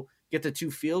even go get the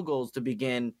 2 field goals to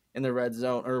begin in the red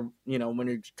zone, or, when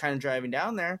you're kind of driving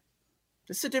down there,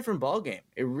 it's a different ball game.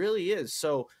 It really is.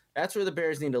 So that's where the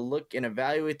Bears need to look and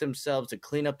evaluate themselves to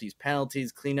clean up these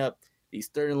penalties, clean up these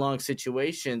 3rd and long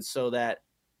situations so that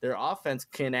their offense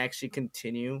can actually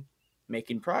continue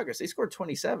making progress. They scored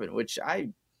 27, which I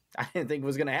didn't think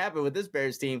was going to happen with this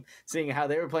Bears team, seeing how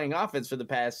they were playing offense for the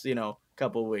past,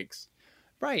 couple of weeks.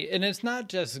 Right, and it's not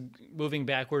just moving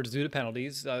backwards due to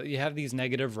penalties. You have these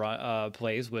negative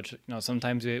plays, which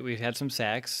sometimes we've had some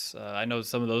sacks. I know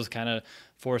some of those kind of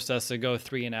forced us to go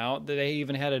 3 and out. They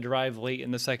even had a drive late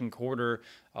in the second quarter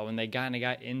when they got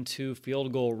into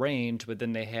field goal range, but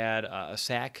then they had a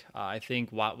sack. I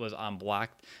think Watt was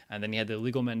unblocked, and then he had the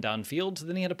illegal men downfield, so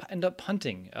then he had to end up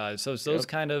punting. So it's those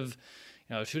kind of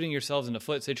shooting yourselves in the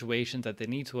foot situations that they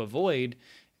need to avoid.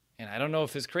 And I don't know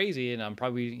if it's crazy, and I'm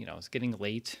probably, it's getting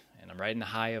late, and I'm riding the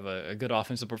high of a good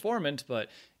offensive performance. But,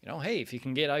 hey, if you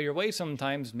can get out of your way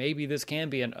sometimes, maybe this can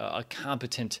be a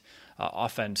competent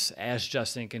offense as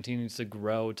Justin continues to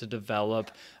grow, to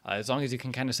develop. As long as you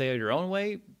can kind of stay out your own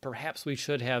way, perhaps we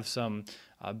should have some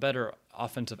better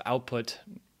offensive output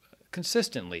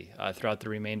consistently throughout the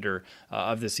remainder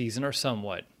of the season, or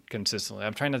somewhat consistently.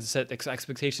 I'm trying not to set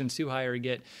expectations too high or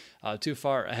get too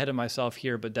far ahead of myself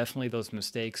here, but definitely those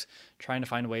mistakes, trying to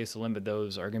find ways to limit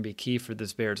those, are going to be key for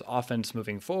this Bears offense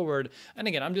moving forward. And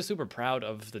again, I'm just super proud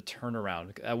of the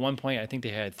turnaround. At one point, I think they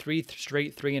had 3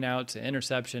 straight 3-and-outs, an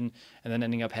interception, and then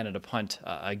ending up having a punt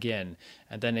again.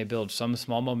 And then they build some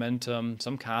small momentum,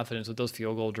 some confidence with those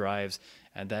field goal drives.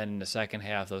 And then in the second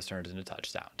half, those turned into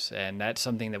touchdowns. And that's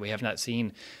something that we have not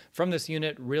seen from this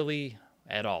unit really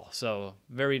at all. So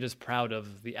very just proud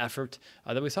of the effort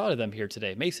that we saw to them here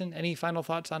today. Mason, any final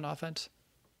thoughts on offense?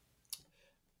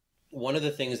 One of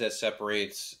the things that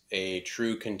separates a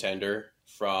true contender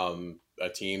from a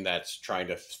team that's trying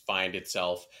to find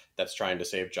itself, that's trying to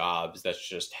save jobs, that's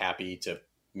just happy to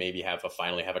maybe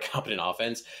finally have a competent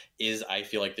offense, is, I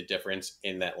feel like, the difference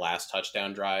in that last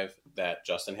touchdown drive that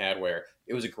Justin had, where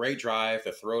it was a great drive.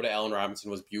 The throw to Allen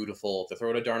Robinson was beautiful. The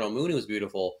throw to Darnell Mooney was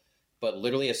beautiful. But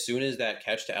literally, as soon as that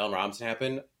catch to Allen Robinson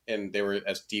happened, and they were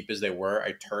as deep as they were,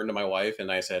 I turned to my wife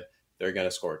and I said, they're going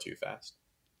to score too fast.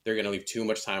 They're going to leave too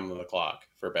much time on the clock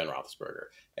for Ben Roethlisberger.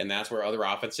 And that's where other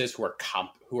offenses who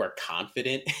are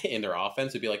confident in their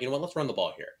offense would be like, let's run the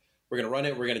ball here. We're going to run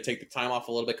it. We're going to take the time off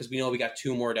a little bit because we know we got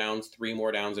 2 more downs, 3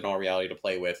 more downs in all reality to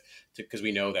play with, because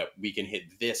we know that we can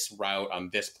hit this route on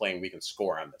this play and we can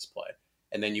score on this play.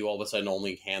 And then you all of a sudden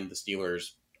only hand the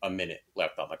Steelers a minute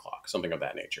left on the clock, something of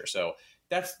that nature. So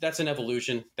that's an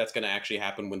evolution that's going to actually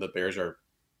happen when the Bears are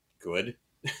good.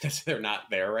 They're not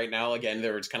there right now. Again,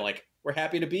 they're just kind of like, we're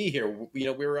happy to be here. We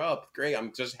were up. Great.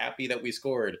 I'm just happy that we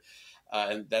scored.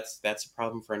 And that's a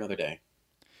problem for another day.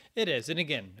 It is. And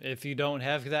again, if you don't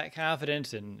have that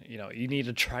confidence and, you need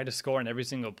to try to score in every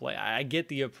single play, I get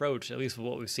the approach, at least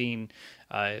what we've seen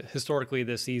historically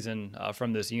this season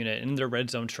from this unit and their red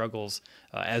zone struggles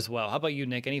as well. How about you,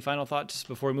 Nick? Any final thoughts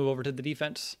before we move over to the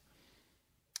defense?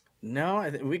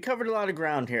 No, we covered a lot of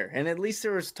ground here, and at least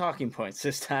there was talking points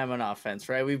this time on offense,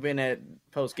 right? We've been at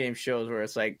post-game shows where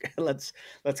it's like, let's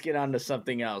get on to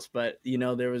something else. But,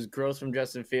 there was growth from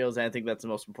Justin Fields, and I think that's the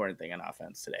most important thing on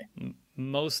offense today.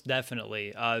 Most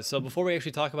definitely. So before we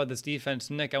actually talk about this defense,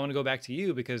 Nick, I want to go back to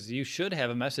you because you should have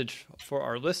a message for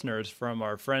our listeners from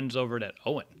our friends over at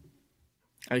Owen.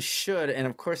 I should, and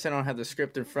of course I don't have the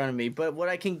script in front of me, but what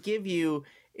I can give you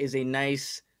is a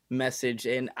nice message.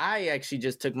 And I actually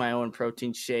just took my own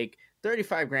protein shake,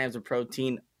 35 grams of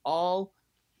protein, all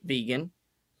vegan.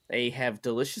 They have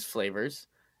delicious flavors.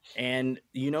 And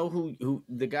who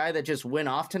the guy that just went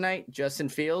off tonight, Justin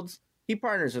Fields, he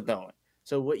partners with Owen.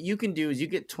 So what you can do is you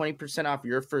get 20% off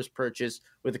your first purchase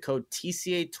with the code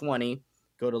TCA20.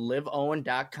 Go to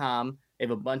liveowen.com. They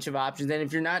have a bunch of options. And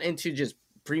if you're not into just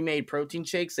pre-made protein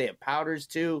shakes, they have powders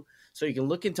too. So you can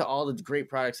look into all the great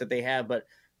products that they have. But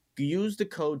use the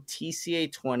code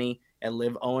TCA20 at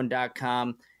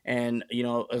liveowen.com. And,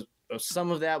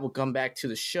 some of that will come back to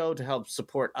the show to help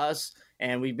support us.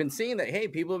 And we've been seeing that, hey,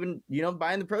 people have been,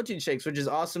 buying the protein shakes, which is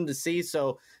awesome to see.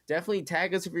 So definitely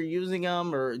tag us if you're using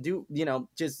them, or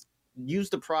just use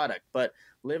the product. But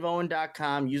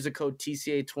liveowen.com, use the code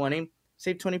TCA20,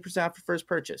 save 20% off your first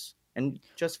purchase. And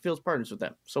Justin Fields partners with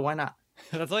them. So why not?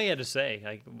 That's all you had to say.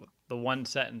 Like the one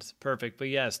sentence. Perfect. But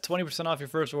yes, 20% off your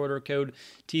first order, code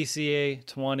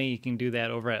TCA20. You can do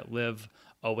that over at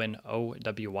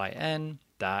liveowen.com.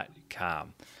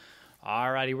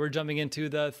 Alrighty, we're jumping into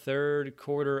the third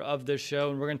quarter of the show,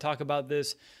 and we're going to talk about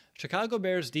this Chicago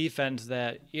Bears defense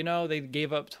that, they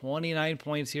gave up 29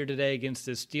 points here today against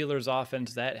the Steelers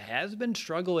offense that has been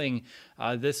struggling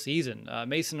this season.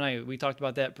 Mason and I, we talked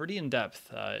about that pretty in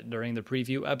depth during the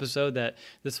preview episode, that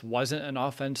this wasn't an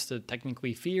offense to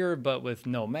technically fear, but with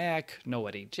no Mac, no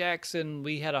Eddie Jackson,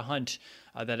 we had a hunch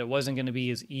that it wasn't going to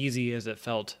be as easy as it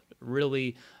felt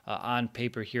really on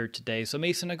paper here today. So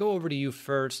Mason, I go over to you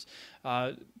first.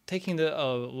 Taking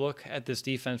a look at this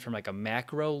defense from like a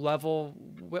macro level,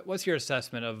 what's your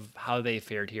assessment of how they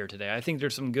fared here today? I think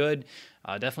there's some good,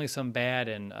 definitely some bad,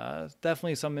 and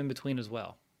definitely some in between as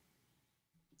well.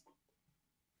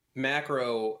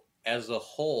 Macro as a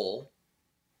whole,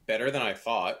 better than I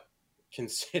thought,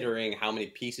 considering how many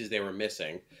pieces they were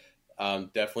missing.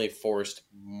 Definitely forced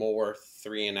more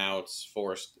 3-and-outs,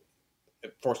 forced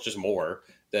just more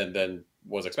than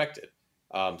was expected.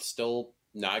 Still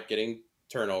not getting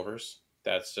turnovers.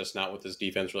 That's just not what this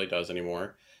defense really does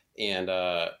anymore. And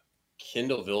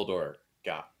Kindle Vildor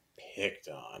got picked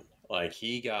on. Like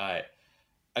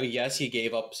yes, he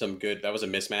gave up some good. That was a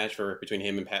mismatch between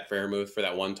him and Pat Fairmouth for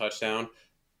that one touchdown,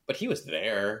 but he was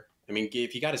there. I mean,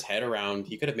 if he got his head around,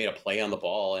 he could have made a play on the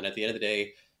ball. And at the end of the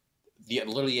day,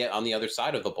 literally on the other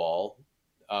side of the ball,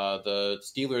 the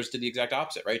Steelers did the exact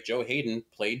opposite, right? Joe Hayden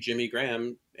played Jimmy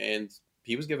Graham, and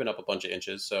he was giving up a bunch of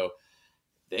inches. So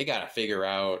they got to figure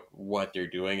out what they're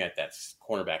doing at that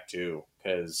cornerback too,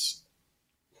 because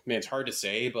man, it's hard to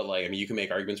say, but you can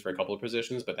make arguments for a couple of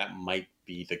positions, but that might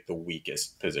be the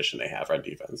weakest position they have on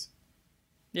defense.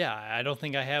 Yeah, I don't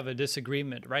think I have a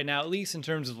disagreement right now, at least in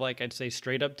terms of I'd say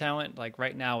straight up talent. Like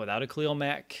right now, without a Khalil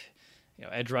Mack,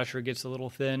 edge rusher gets a little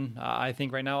thin. I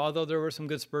think right now, although there were some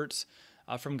good spurts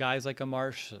from guys like a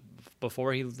Marsh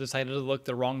before he decided to look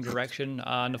the wrong direction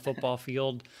on the football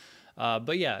field.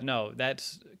 But yeah, no,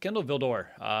 that's Kendall Vildor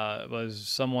was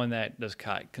someone that just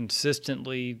got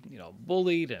consistently,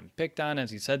 bullied and picked on,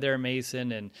 as you said there,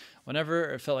 Mason. And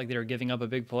whenever it felt like they were giving up a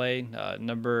big play,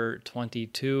 number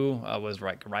 22 was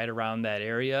right around that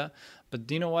area. But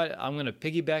do you know what? I'm going to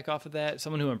piggyback off of that.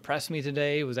 Someone who impressed me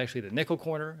today was actually the nickel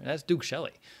corner, and that's Duke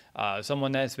Shelley.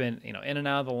 Someone that's been, in and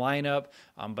out of the lineup,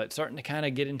 but starting to kind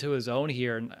of get into his own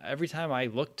here. And every time I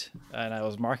looked and I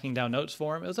was marking down notes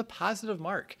for him, it was a positive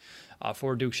mark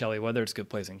for Duke Shelley, whether it's good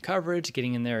plays in coverage,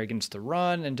 getting in there against the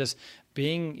run, and just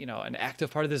being, an active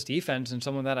part of this defense and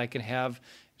someone that I can have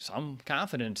some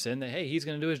confidence in that, hey, he's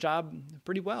going to do his job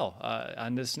pretty well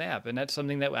on this snap. And that's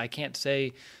something that I can't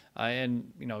say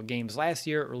in games last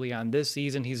year, early on this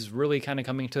season. He's really kind of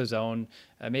coming to his own.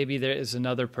 Maybe there is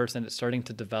another person that's starting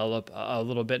to develop a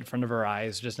little bit in front of our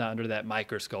eyes, just not under that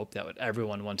microscope that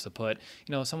everyone wants to put,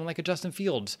 someone like a Justin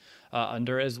Fields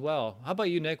under as well. How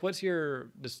about you, Nick? What's your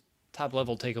just top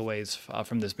level takeaways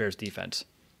from this Bears defense?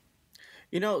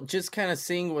 Just kind of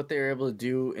seeing what they were able to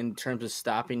do in terms of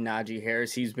stopping Najee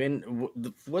Harris. He's been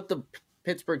what the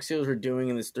Pittsburgh Steelers were doing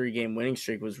in this 3-game winning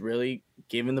streak was really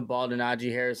giving the ball to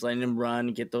Najee Harris, letting him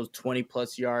run, get those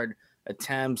 20-plus yard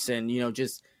attempts, and,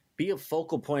 just be a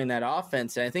focal point in that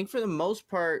offense. And I think for the most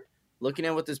part, looking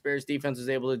at what this Bears defense was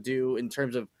able to do in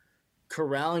terms of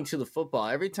corralling to the football,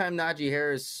 every time Najee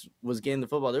Harris was getting the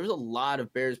football, there was a lot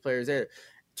of Bears players there.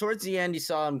 Towards the end, you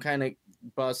saw him kind of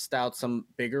bust out some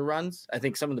bigger runs. I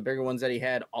think some of the bigger ones that he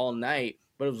had all night,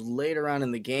 but it was later on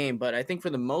in the game. But I think for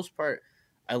the most part,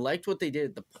 I liked what they did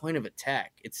at the point of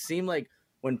attack. It seemed like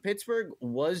when Pittsburgh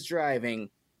was driving,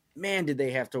 man, did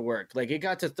they have to work. It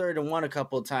got to 3rd and 1 a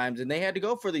couple of times, and they had to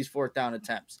go for these 4th down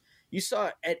attempts. You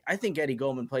saw, I think Eddie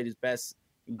Goldman played his best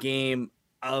game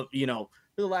of, for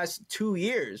the last 2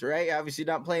 years, right? Obviously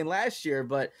not playing last year,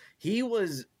 but he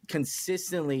was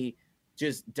consistently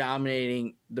just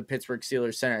dominating the Pittsburgh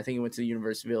Steelers center. I think he went to the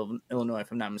University of Illinois,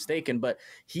 if I'm not mistaken, but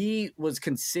he was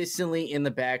consistently in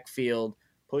the backfield,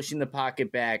 pushing the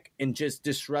pocket back and just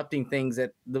disrupting things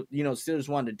that the Steelers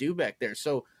wanted to do back there.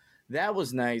 So that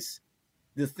was nice.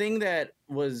 The thing that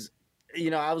was,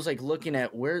 I was looking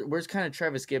at where's kind of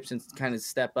Travis Gibson kind of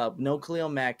step up. No Khalil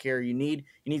Mack here. You need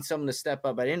someone to step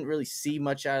up. I didn't really see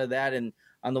much out of that. And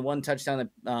on the one touchdown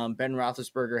that Ben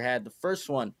Roethlisberger had, the first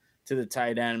one to the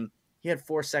tight end, he had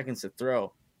 4 seconds to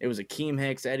throw. It was Akeem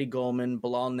Hicks, Eddie Goldman,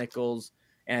 Bilal Nichols,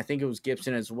 and I think it was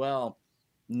Gibson as well.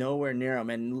 Nowhere near him.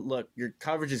 And look, your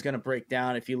coverage is going to break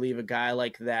down if you leave a guy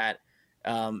like that,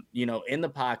 in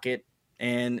the pocket,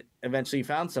 and eventually you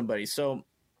found somebody. So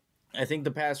I think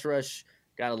the pass rush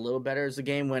got a little better as the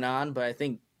game went on, but I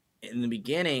think in the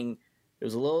beginning it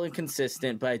was a little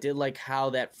inconsistent, but I did like how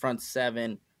that front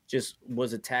seven just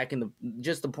was attacking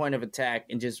the point of attack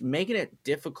and just making it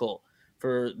difficult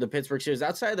for the Pittsburgh Steelers.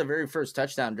 Outside of the very first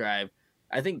touchdown drive,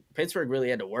 I think Pittsburgh really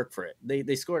had to work for it.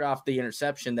 They scored off the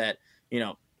interception that,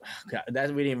 God, that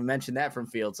we didn't even mention that from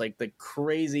Fields, the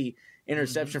crazy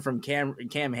interception from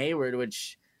Cam Hayward,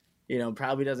 which,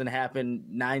 probably doesn't happen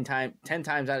 10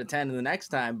 times out of 10 in the next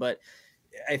time. But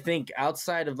I think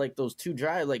outside of those 2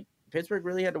 drives, Pittsburgh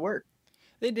really had to work.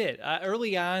 They did.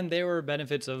 Early on, there were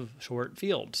benefits of short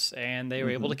fields, and they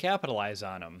were able to capitalize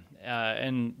on them.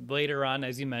 And later on,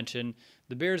 as you mentioned,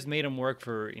 the Bears made them work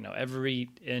for every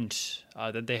inch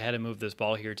that they had to move this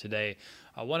ball here today.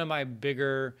 One of my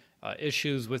bigger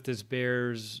issues with this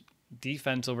Bears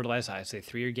defense over the last, I'd say,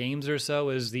 3 games or so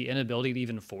is the inability to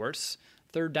even force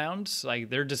 3rd downs.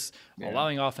 They're just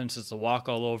allowing offenses to walk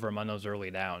all over them on those early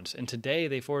downs. And today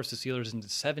they forced the Steelers into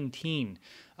 17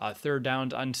 3rd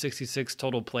downs on 66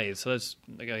 total plays. So that's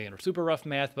super rough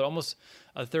math, but almost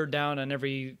a 3rd down on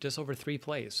every just over 3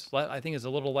 plays. I think it's a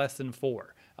little less than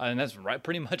 4. And that's right,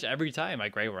 pretty much every time,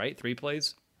 right? 3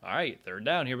 plays. all right, third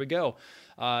down, here we go.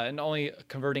 And only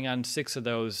converting on 6 of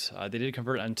those. They did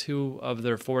convert on 2 of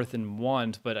their 4th and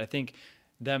 1s, but I think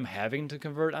them having to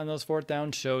convert on those 4th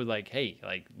downs showed like, hey,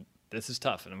 like this is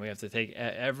tough, and we have to take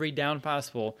every down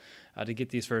possible to get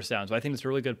these first downs. But I think it's a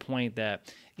really good point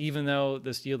that even though the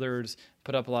Steelers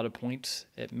put up a lot of points,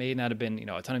 it may not have been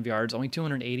a ton of yards. Only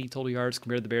 280 total yards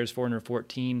compared to the Bears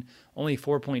 414. Only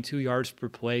 4.2 yards per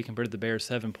play compared to the Bears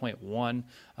 7.1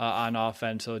 on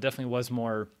offense. So it definitely was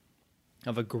more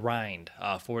of a grind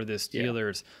for the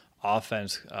Steelers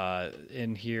offense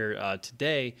in here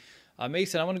today.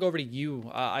 Mason, I want to go over to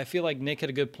you. I feel like Nick had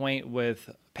a good point with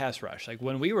pass rush. Like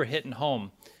when we were hitting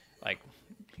home, like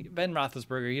Ben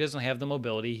Roethlisberger, he doesn't have the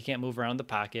mobility. He can't move around the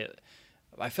pocket.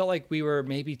 I felt like we were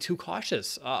maybe too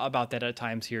cautious about that at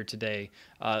times here today,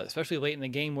 especially late in the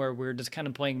game where we're just kind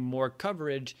of playing more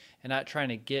coverage and not trying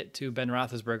to get to Ben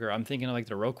Roethlisberger. I'm thinking of like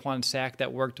the Roquan sack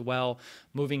that worked well,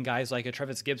 moving guys like a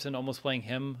Travis Gibson, almost playing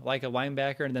him like a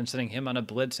linebacker and then setting him on a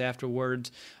blitz afterwards.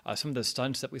 Some of the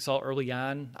stunts that we saw early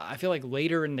on, I feel like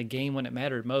later in the game when it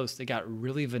mattered most, it got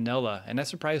really vanilla, and that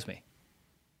surprised me.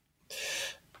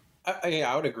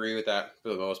 I would agree with that for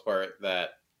the most part, that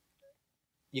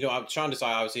Sean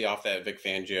Desai, obviously off that Vic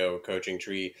Fangio coaching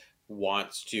tree,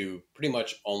 wants to pretty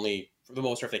much only, for the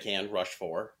most part, if they can, rush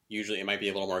 4. Usually it might be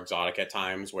a little more exotic at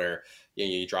times where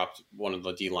you drop one of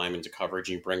the D linemen to coverage,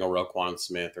 you bring a Roquan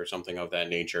Smith or something of that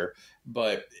nature.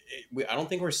 But I don't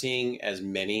think we're seeing as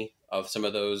many of some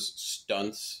of those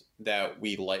stunts that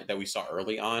we saw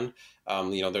early on.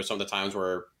 There's some of the times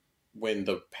where when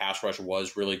the pass rush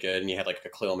was really good and you had like a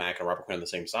Khalil Mack and Robert Quinn on the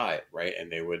same side, right?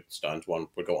 And they would stunt, one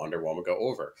would go under, one would go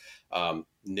over.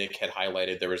 Nick had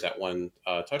highlighted there was that one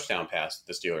touchdown pass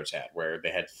the Steelers had where they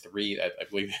had 3, I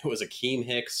believe it was Akeem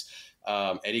Hicks,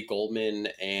 Eddie Goldman,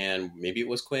 and maybe it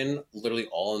was Quinn, literally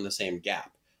all in the same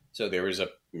gap. So there was a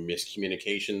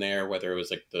miscommunication there, whether it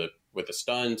was like with the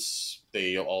stunts,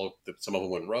 some of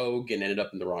them went rogue and ended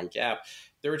up in the wrong gap.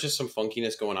 There was just some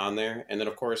funkiness going on there. And then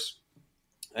of course,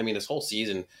 I mean, this whole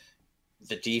season,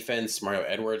 the defense, Mario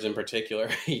Edwards in particular,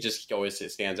 he just always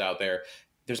stands out there.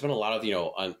 There's been a lot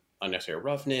of, unnecessary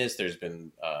roughness. There's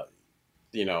been,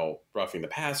 roughing the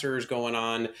passers going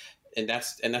on. And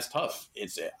that's tough.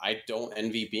 I don't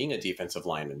envy being a defensive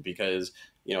lineman because,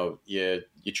 you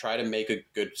try to make a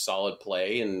good, solid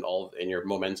play and your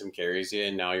momentum carries you.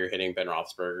 And now you're hitting Ben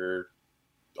Roethlisberger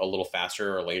a little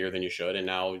faster or later than you should. And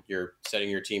now you're setting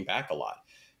your team back a lot.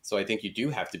 So I think you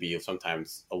do have to be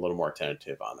sometimes a little more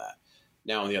tentative on that.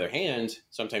 Now, on the other hand,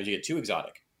 sometimes you get too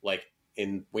exotic. Like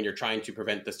when you're trying to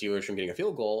prevent the Steelers from getting a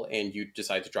field goal and you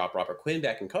decide to drop Robert Quinn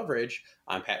back in coverage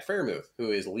on Pat Freiermuth,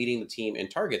 who is leading the team in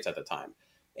targets at the time.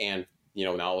 And,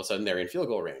 now all of a sudden they're in field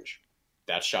goal range.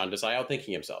 That's Sean Desai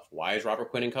outthinking himself. Why is Robert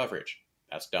Quinn in coverage?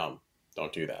 That's dumb.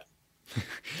 Don't do that.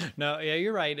 No, yeah,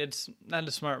 you're right. It's not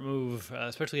a smart move,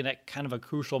 especially in that kind of a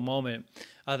crucial moment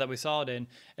that we saw it in.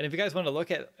 And if you guys want to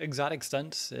look at exotic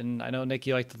stunts, and I know, Nick,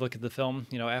 you like to look at the film,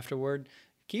 afterward,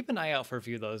 keep an eye out for a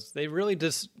few of those. They really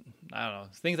just, I don't know,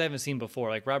 things I haven't seen before.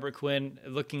 Like Robert Quinn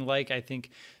looking like, I think,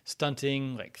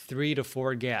 stunting like 3 to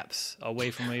 4 gaps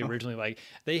away from me originally. Like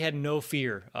they had no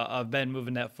fear of Ben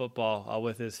moving that football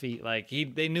with his feet. Like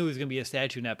they knew he was going to be a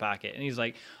statue in that pocket. And he's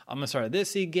like, I'm going to start at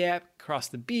this C gap, cross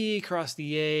the B, cross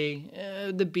the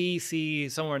A, the B, C,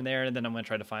 somewhere in there. And then I'm going to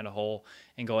try to find a hole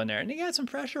and go in there. And he got some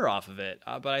pressure off of it.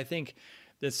 But I think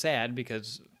it's sad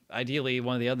because ideally,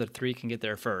 one of the other 3 can get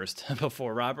there first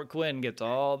before Robert Quinn gets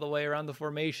all the way around the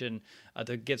formation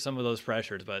to get some of those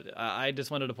pressures. But I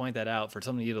just wanted to point that out for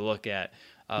something you to look at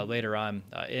later on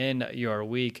in your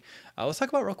week. Let's talk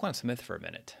about Roquan Smith for a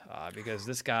minute because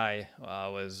this guy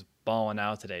was balling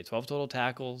out today. 12 total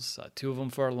tackles, 2 of them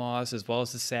for a loss, as well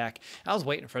as the sack. I was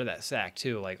waiting for that sack,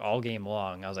 too, like all game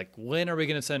long. I was like, when are we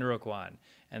going to send Roquan?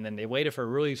 And then they waited for a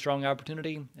really strong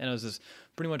opportunity, and it was just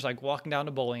pretty much like walking down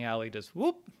the bowling alley, just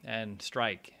whoop, and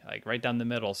strike, like right down the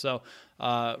middle. So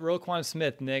Roquan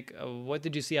Smith, Nick, what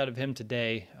did you see out of him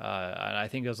today? And I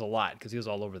think it was a lot because he was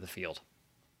all over the field.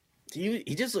 He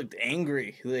just looked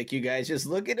angry. Like, you guys just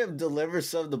look at him deliver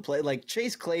some of the play. Like,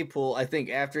 Chase Claypool, I think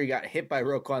after he got hit by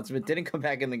Roquan Smith, didn't come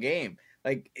back in the game.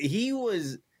 Like, he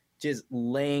was just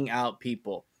laying out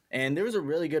people. And there was a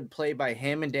really good play by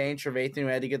him and Danny Trevathan, who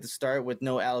had to get the start with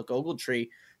no Alec Ogletree,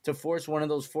 to force one of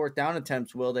those 4th down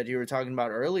attempts, Will, that you were talking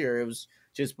about earlier. It was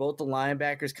just both the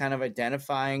linebackers kind of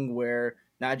identifying where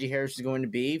Najee Harris is going to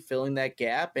be, filling that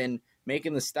gap and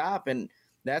making the stop. And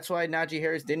that's why Najee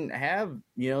Harris didn't have,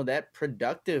 that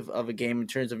productive of a game in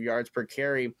terms of yards per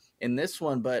carry in this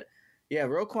one. But, yeah,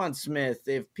 Roquan Smith,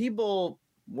 if people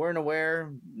weren't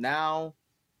aware now,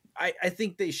 I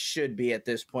think they should be at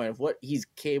this point of what he's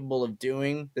capable of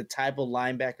doing, the type of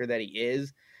linebacker that he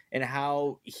is, and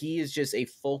how he is just a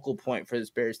focal point for this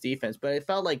Bears defense. But it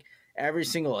felt like every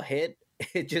single hit,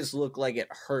 it just looked like it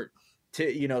hurt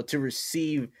to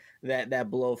receive that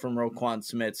blow from Roquan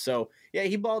Smith. So yeah,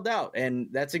 he balled out, and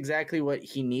that's exactly what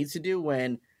he needs to do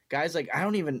when guys like I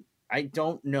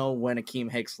don't know when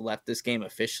Akeem Hicks left this game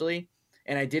officially,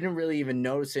 and I didn't really even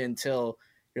notice it until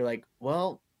you're like,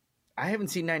 well, I haven't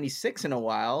seen 96 in a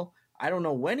while. I don't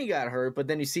know when he got hurt, but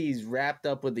then you see he's wrapped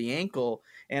up with the ankle,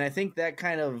 and I think that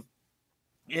kind of,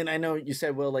 and I know you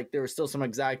said, well, like there were still some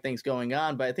exotic things going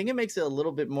on, but I think it makes it a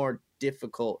little bit more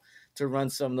difficult to run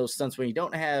some of those stunts when you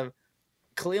don't have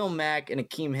Khalil Mack and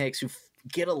Akeem Hicks who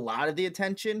get a lot of the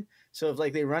attention. So if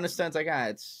like they run a stunt, it's like,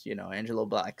 it's, Angelo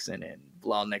Blackson and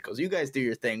Bilal Nichols. You guys do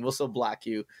your thing. We'll still block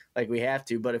you like we have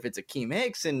to. But if it's Akeem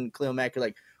Hicks and Khalil Mack, you're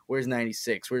like, where's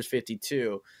 96? Where's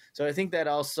 52? So I think that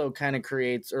also kind of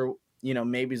creates, or,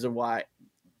 maybe is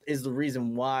the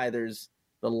reason why there's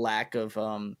the lack of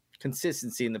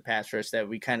consistency in the pass rush that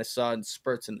we kind of saw in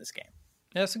spurts in this game.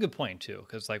 Yeah, that's a good point, too,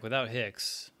 because like without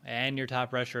Hicks and your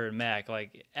top rusher and Mack,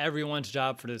 like everyone's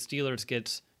job for the Steelers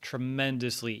gets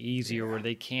tremendously easier where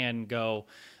they can go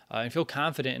and feel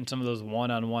confident in some of those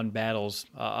one-on-one battles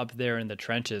up there in the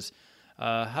trenches.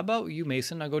 How about you,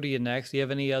 Mason? I'll go to you next. Do you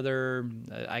have any other,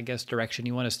 direction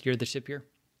you want to steer the ship here?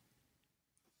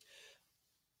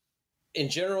 In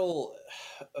general,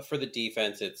 for the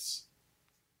defense,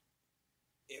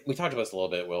 we talked about this a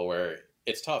little bit, Will, where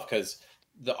it's tough because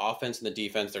the offense and the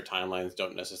defense, their timelines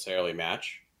don't necessarily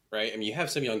match, right? I mean, you have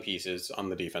some young pieces on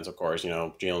the defense, of course.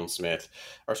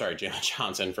 Jalen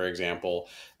Johnson, for example,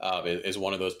 is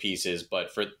one of those pieces.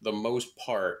 But for the most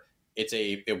part,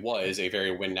 it was a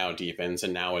very win now defense,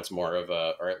 and now it's more of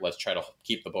let's try to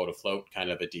keep the boat afloat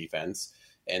kind of a defense.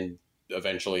 And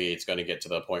eventually, it's going to get to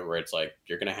the point where it's like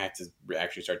you're going to have to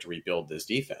actually start to rebuild this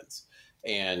defense.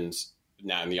 And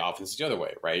now in the offense is the other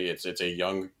way, right? It's a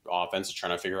young offense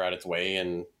trying to figure out its way,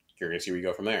 and you're going to see where you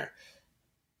go from there.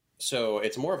 So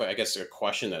it's more of a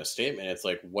question than a statement. It's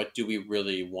like, what do we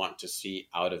really want to see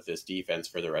out of this defense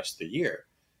for the rest of the year?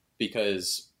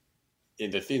 Because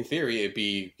in theory, it'd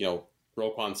be,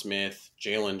 Roquan Smith,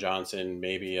 Jalen Johnson,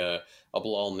 maybe a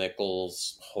Bilal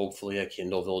Nichols, hopefully a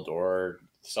Kindle Vildor,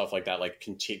 stuff like that, like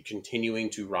continuing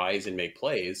to rise and make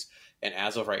plays. And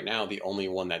as of right now, the only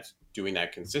one that's doing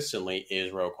that consistently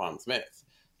is Roquan Smith.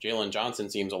 Jalen Johnson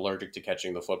seems allergic to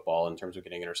catching the football in terms of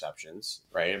getting interceptions,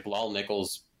 right? Bilal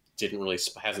Nichols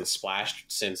hasn't splashed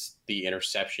since the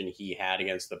interception he had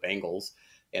against the Bengals,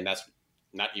 and that's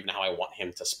not even how I want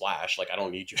him to splash. Like, I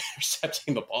don't need you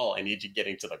intercepting the ball. I need you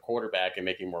getting to the quarterback and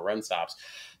making more run stops.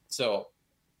 So,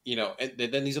 and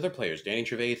then these other players, Danny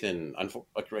Trevathan,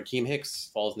 Akeem Hicks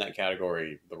falls in that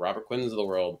category, the Robert Quinns of the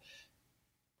world.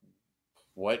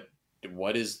 What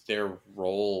is their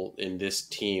role in this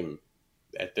team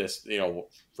at this,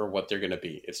 for what they're going to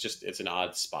be? It's an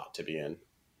odd spot to be in.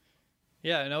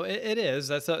 Yeah, no, it is.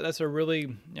 That's a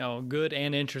really good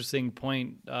and interesting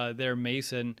point there,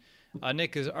 Mason.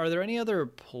 Nick, are there any other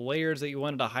players that you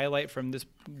wanted to highlight from this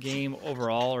game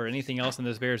overall, or anything else in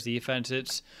this Bears defense?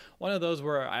 It's one of those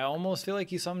where I almost feel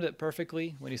like you summed it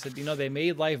perfectly when you said, they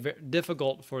made life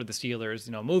difficult for the Steelers,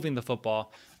 moving the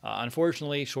football.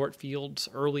 Unfortunately, short fields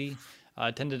early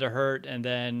tended to hurt, and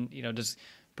then, just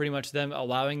pretty much them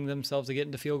allowing themselves to get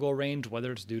into field goal range,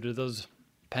 whether it's due to those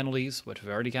penalties, which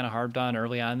we've already kind of harped on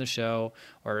early on in the show,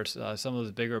 or some of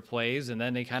those bigger plays, and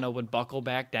then they kind of would buckle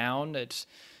back down. It's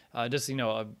just,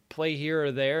 a play here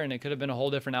or there, and it could have been a whole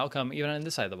different outcome even on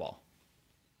this side of the ball.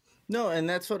 No, and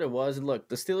that's what it was. Look,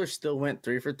 the Steelers still went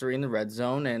 3 for 3 in the red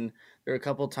zone, and there were a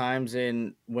couple times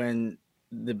when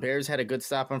the Bears had a good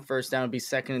stop on first down, it'd be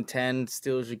 2nd and 10,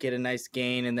 Steelers would get a nice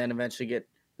gain, and then eventually get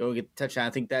the touchdown.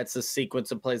 I think that's the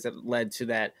sequence of plays that led to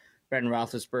that Brendan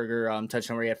Roethlisberger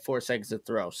touchdown where he had 4 seconds to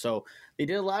throw. So they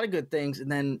did a lot of good things, and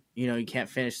then, you can't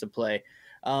finish the play.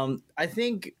 I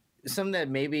think something that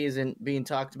maybe isn't being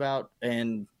talked about,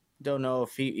 and don't know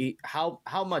if how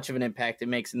much of an impact it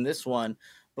makes in this one,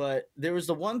 but there was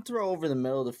the one throw over the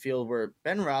middle of the field where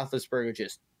Ben Roethlisberger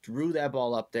just threw that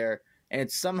ball up there, and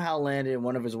it somehow landed in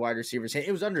one of his wide receivers' hand.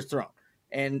 It was underthrown,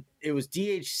 and it was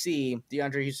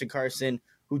DeAndre Houston Carson,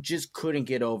 who just couldn't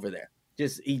get over there.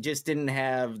 He just didn't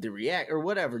have the react or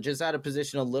whatever, just out of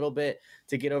position a little bit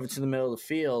to get over to the middle of the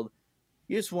field.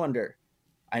 You just wonder.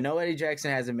 I know Eddie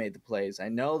Jackson hasn't made the plays. I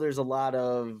know there's a lot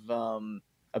of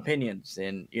opinions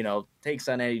and, takes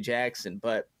on Eddie Jackson,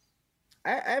 but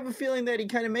I have a feeling that he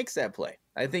kind of makes that play.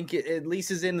 I think it at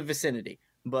least is in the vicinity,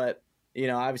 but,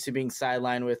 obviously being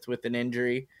sidelined with an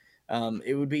injury,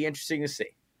 it would be interesting to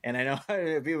see. And I know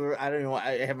people, I don't even want,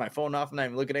 I have my phone off and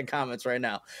I'm looking at comments right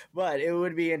now. But it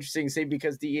would be interesting to see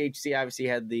because DHC obviously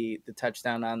had the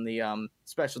touchdown on the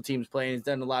special teams play and he's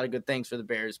done a lot of good things for the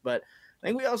Bears. But I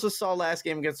think we also saw last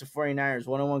game against the 49ers,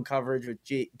 one-on-one coverage with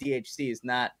DHC is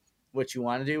not what you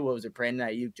want to do. What was it, Brandon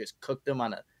Ayuk just cooked them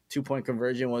on a 2-point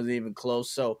conversion, wasn't even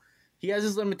close. So he has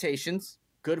his limitations.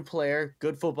 Good player,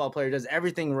 good football player, does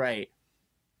everything right.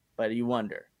 But you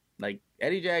wonder, like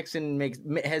Eddie Jackson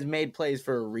has made plays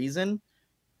for a reason.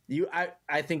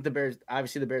 I think the Bears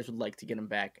would like to get him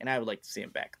back, and I would like to see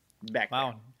him back.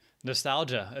 Wow. There.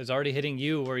 Nostalgia is already hitting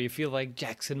you where you feel like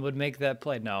Jackson would make that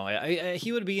play. No,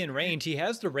 he would be in range. He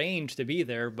has the range to be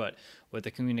there, but would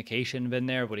the communication been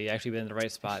there? Would he actually been in the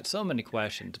right spot? So many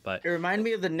questions. But it reminded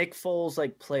me of the Nick Foles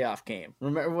playoff game.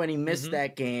 Remember when he missed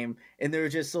that game and they were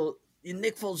just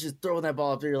Nick Foles just throwing that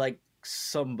ball up there. You're like,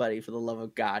 somebody for the love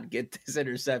of God, get this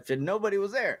interception. Nobody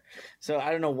was there. So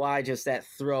I don't know why just that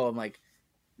throw. I'm like,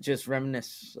 just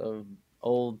reminisce of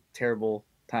old terrible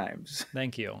times.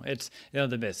 Thank you. It's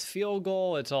the missed field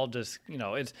goal. It's all just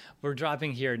we're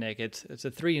dropping here, Nick. It's a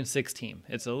 3-6 team.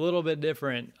 It's a little bit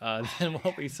different than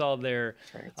what we saw there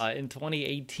in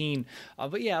 2018.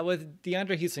 But yeah, with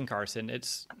DeAndre Houston Carson,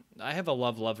 I have a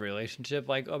love relationship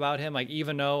about him.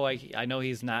 Even though I know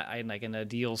he's not an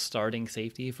ideal starting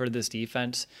safety for this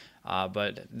defense.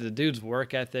 But the dude's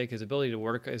work ethic, his ability to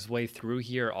work his way through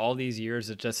here all these years,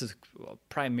 it's just as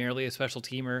primarily a special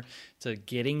teamer to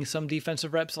getting some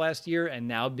defensive reps last year and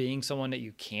now being someone that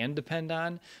you can depend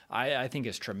on. I think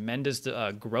is tremendous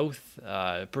growth,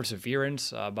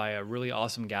 perseverance by a really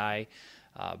awesome guy.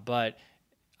 But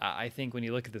I think when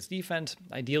you look at this defense,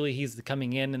 ideally he's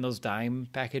coming in those dime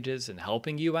packages and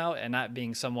helping you out and not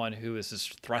being someone who is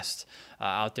just thrust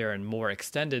out there in more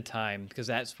extended time, because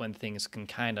that's when things can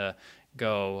kind of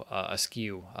go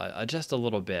askew just a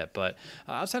little bit. But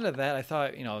outside of that, I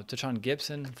thought, Tashawn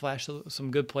Gibson flashed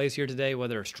some good plays here today,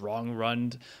 whether strong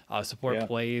run support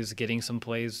plays, getting some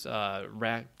plays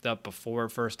racked up before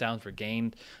first downs were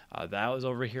gained. That was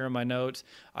over here in my notes.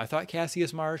 I thought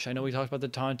Cassius Marsh, I know we talked about the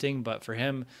taunting, but for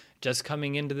him, just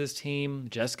coming into this team,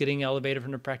 just getting elevated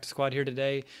from the practice squad here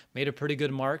today, made a pretty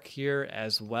good mark here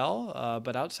as well.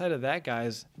 But outside of that,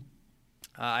 guys,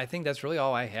 I think that's really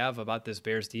all I have about this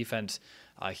Bears defense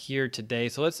here today.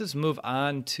 So let's just move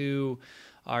on to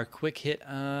our quick hit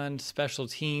on special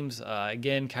teams.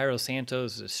 Again, Cairo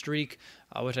Santos' streak,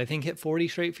 which I think hit 40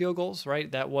 straight field goals, right?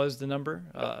 That was the number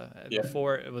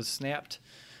before it was snapped.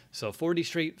 So 40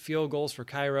 straight field goals for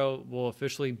Cairo will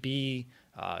officially be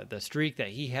the streak that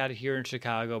he had here in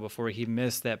Chicago before he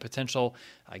missed that potential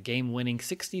game-winning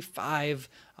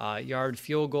 65-yard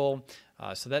field goal.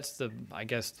 So that's the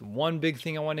one big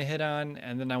thing I want to hit on.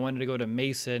 And then I wanted to go to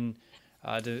Mason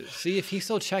to see if he's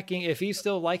still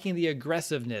liking the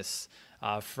aggressiveness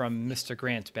from Mr.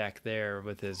 Grant back there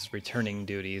with his returning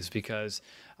duties, because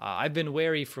I've been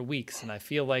wary for weeks and I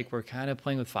feel like we're kind of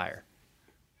playing with fire.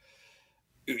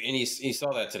 And you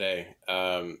saw that today,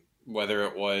 whether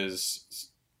it was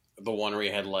the one where he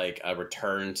had a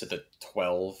return to the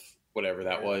 12, whatever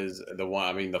that was,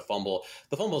 the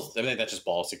fumbles, I mean, that's just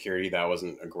ball security. That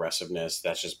wasn't aggressiveness.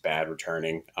 That's just bad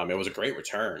returning. It was a great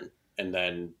return. And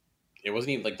then it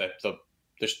wasn't even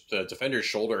the defender's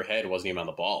shoulder head wasn't even on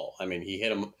the ball. I mean,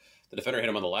 the defender hit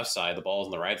him on the left side, the ball's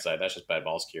on the right side. That's just bad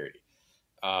ball security.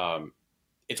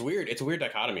 It's weird. It's a weird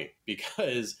dichotomy,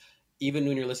 because even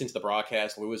when you're listening to the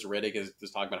broadcast, Louis Riddick is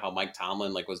talking about how Mike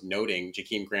Tomlin was noting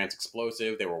Jakeem Grant's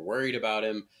explosive. They were worried about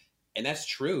him. And that's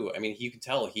true. I mean, you can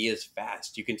tell he is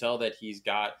fast. You can tell that he's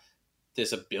got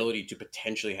this ability to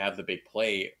potentially have the big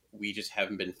play. We just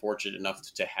haven't been fortunate enough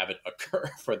to have it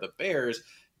occur for the Bears.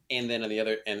 And then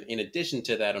in addition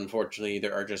to that, unfortunately,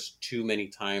 there are just too many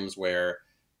times where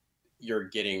you're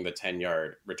getting the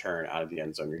 10-yard return out of the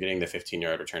end zone. You're getting the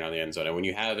 15-yard return out of the end zone. And when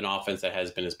you have an offense that has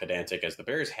been as pedantic as the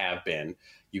Bears have been,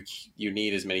 you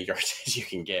need as many yards as you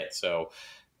can get. So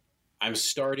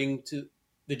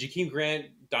the Jakeem Grant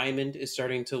diamond is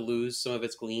starting to lose some of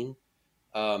its gleam.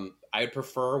 I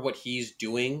prefer what he's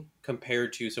doing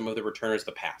compared to some of the returners of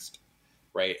the past,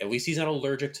 right? At least he's not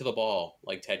allergic to the ball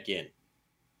like Ted Ginn.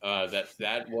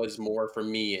 That was more for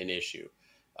me an issue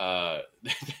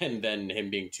than him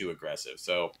being too aggressive.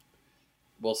 So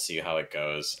we'll see how it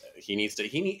goes.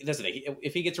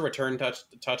 If he gets a return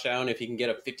touchdown, if he can get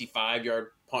a 55-yard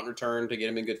punt return to get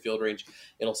him in good field range,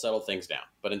 it'll settle things down.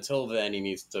 But until then, he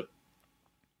needs to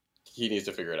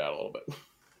figure it out a little bit.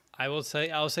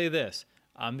 I'll say this.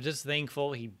 I'm just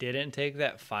thankful he didn't take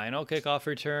that final kickoff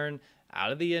return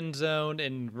out of the end zone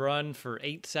and run for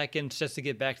 8 seconds just to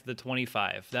get back to the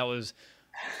 25. That was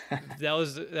that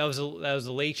was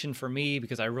elation for me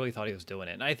because I really thought he was doing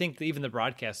it, and I think even the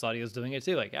broadcast thought he was doing it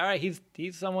too. Like, all right,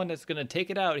 he's someone that's going to take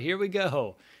it out. Here we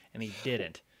go, and he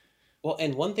didn't. Well,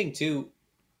 and one thing too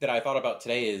that I thought about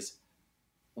today is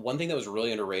one thing that was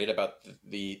really underrated about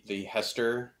the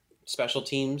Hester special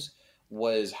teams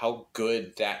was how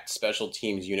good that special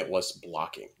teams unit was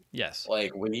blocking. Yes.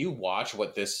 Like when you watch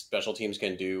what this special teams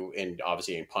can do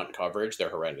obviously in punt coverage, they're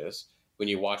horrendous. When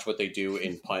you watch what they do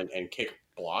in punt and kick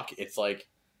block, it's like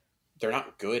they're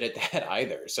not good at that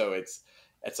either. So it's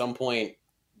at some point,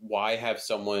 why have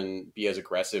someone be as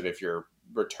aggressive if your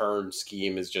return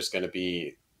scheme is just going to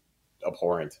be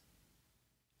abhorrent?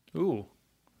 Ooh,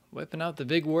 whipping out the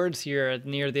big words here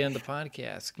near the end of the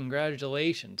podcast.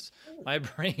 Congratulations. My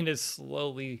brain is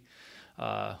slowly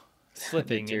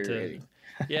slipping into...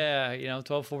 Yeah,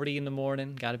 12:40 in the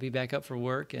morning. Got to be back up for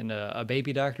work and a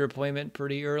baby doctor appointment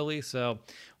pretty early. So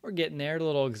we're getting there, a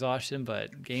little exhaustion,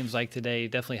 but games like today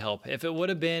definitely help. If it would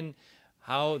have been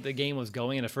how the game was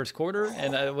going in the first quarter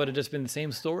and it would have just been the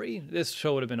same story, this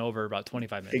show would have been over about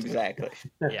 25 minutes. Exactly.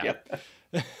 Yeah.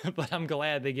 But I'm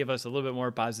glad they give us a little bit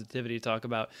more positivity to talk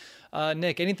about.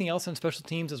 Nick, anything else on special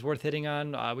teams that's worth hitting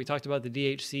on? We talked about the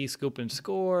DHC scoop and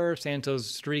score, Santos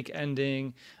streak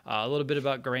ending, a little bit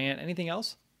about Grant. Anything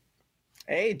else?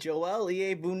 Hey, Joel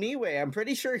Buniwe. I'm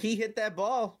pretty sure he hit that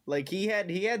ball. Like he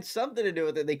had something to do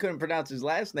with it. They couldn't pronounce his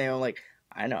last name. I'm like,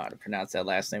 I know how to pronounce that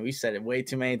last name. We said it way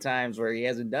too many times where he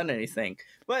hasn't done anything.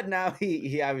 But now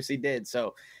he obviously did.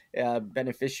 So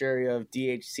beneficiary of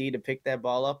DHC to pick that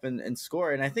ball up and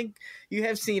score. And I think you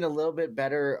have seen a little bit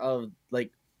better of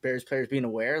like Bears players being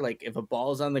aware. Like if a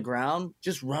ball is on the ground,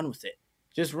 just run with it.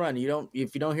 Just run.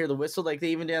 If you don't hear the whistle, like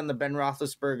they even did on the Ben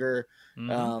Roethlisberger,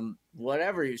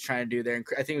 whatever he was trying to do there. And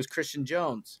I think it was Christian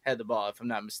Jones had the ball, if I'm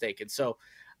not mistaken. So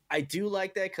I do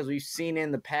like that because we've seen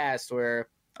in the past where,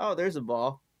 oh, there's a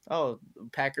ball. Oh,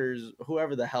 Packers,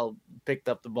 whoever the hell picked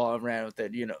up the ball and ran with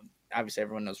it. Obviously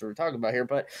everyone knows what we're talking about here.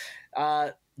 But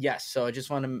yes, so I just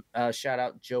want to shout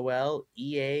out Joel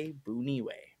Buniwe.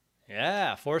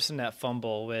 Yeah, forcing that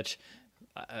fumble, which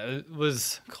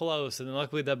was close, and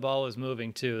luckily that ball was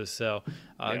moving too. So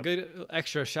good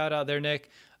extra shout out there, Nick.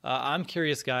 I'm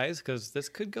curious, guys, because this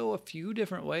could go a few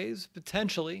different ways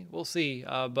potentially. We'll see.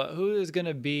 But who is going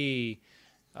to be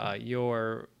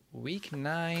your Week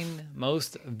 9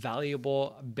 most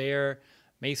valuable Bear?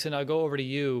 Mason, I'll go over to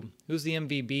you. Who's the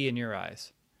MVP in your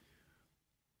eyes?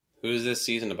 Who's this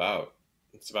season about?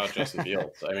 It's about Justin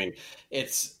Fields. I mean,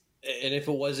 if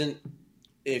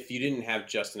you didn't have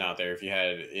Justin out there, if you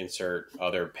had insert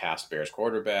other past Bears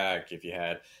quarterback, if you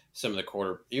had some of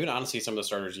the even honestly some of the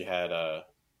starters you had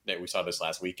that we saw this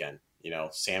last weekend,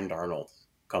 Sam Darnold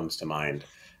comes to mind.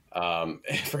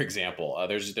 For example,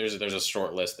 there's a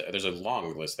short list. There's a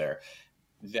long list there.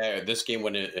 This game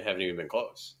wouldn't have even been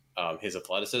close. His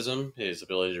athleticism, his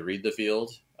ability to read the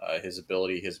field,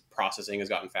 his processing has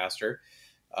gotten faster.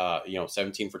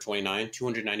 17 for 29,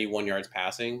 291 yards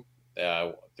passing.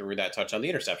 Through that touchdown, the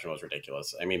interception was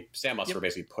ridiculous. I mean, Sam Musser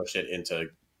basically pushed it into,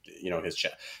 his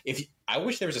chest. I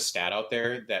wish there was a stat out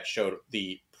there that showed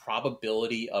the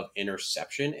probability of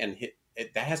interception, and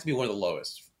that has to be one of the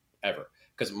lowest ever.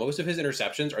 Because most of his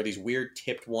interceptions are these weird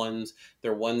tipped ones.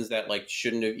 They're ones that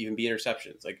shouldn't even be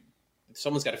interceptions. Like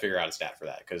someone's got to figure out a stat for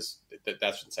that because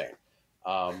that's insane.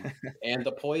 And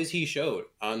the poise he showed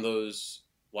on those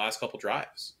last couple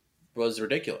drives was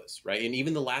ridiculous, right? And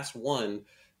even the last one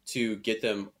to get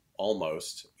them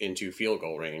almost into field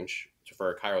goal range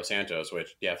for Cairo Santos,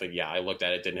 which I looked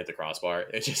at it, didn't hit the crossbar.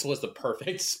 It just was the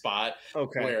perfect spot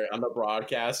where on the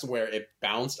broadcast where it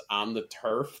bounced on the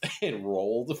turf and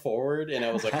rolled forward. And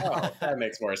I was like, oh, that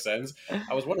makes more sense.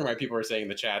 I was wondering why people were saying in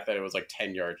the chat that it was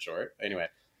 10 yards short. Anyway,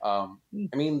 I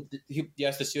mean,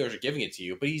 yes, the Steelers are giving it to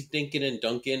you, but he's dinking and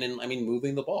dunking and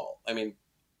moving the ball. I mean,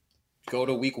 go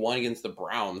to week 1 against the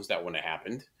Browns, that wouldn't have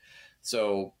happened.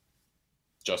 So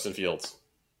Justin Fields.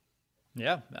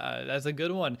 Yeah, that's a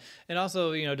good one. And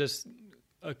also, just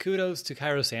kudos to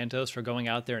Cairo Santos for going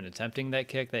out there and attempting that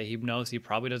kick that he knows he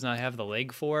probably does not have the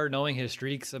leg for, knowing his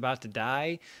streak's about to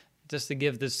die, just to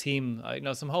give this team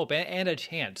some hope and a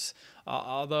chance.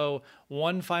 Although,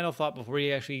 one final thought before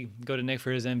you actually go to Nick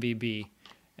for his MVP,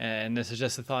 and this is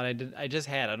just a thought I just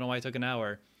had. I don't know why it took an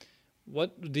hour.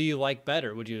 What do you like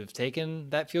better? Would you have taken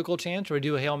that field goal chance or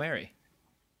do a Hail Mary?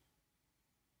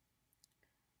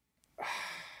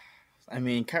 I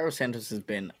mean, Cairo Santos has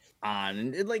been on.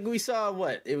 And we saw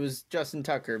it was Justin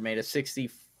Tucker made a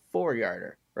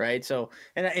 64-yarder, right? So,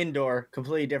 in an indoor,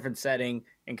 completely different setting,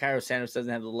 and Cairo Santos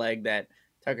doesn't have the leg that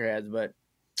Tucker has. But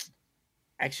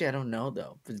Actually, I don't know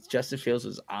though. But Justin Fields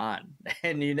was on,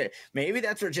 and maybe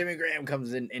that's where Jimmy Graham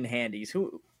comes in handy.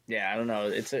 Who? Yeah, I don't know.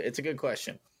 It's a good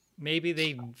question. Maybe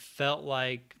they felt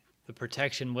like the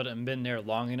protection wouldn't have been there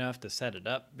long enough to set it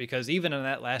up, because even on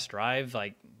that last drive,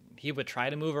 like, he would try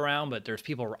to move around, but there's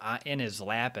people in his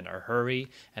lap in a hurry,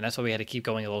 and that's why we had to keep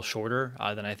going a little shorter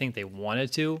than I think they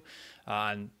wanted to,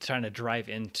 and trying to drive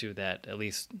into that at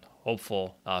least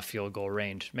hopeful field goal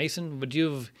range. Mason, would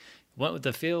you have went with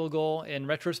the field goal in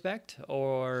retrospect,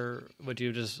 or would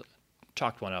you just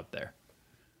chalked one up there?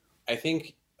 I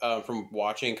think from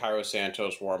watching Cairo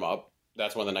Santos warm up,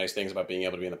 that's one of the nice things about being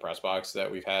able to be in the press box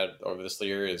that we've had over this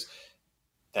year is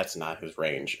that's not his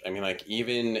range. I mean, like,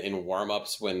 even in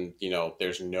warm-ups when,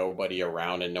 there's nobody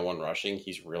around and no one rushing,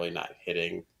 he's really not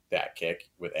hitting that kick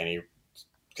with any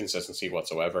consistency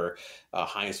whatsoever.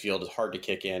 Heinz Field is hard to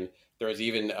kick in. There was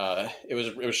even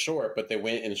it was short, but they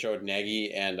went and showed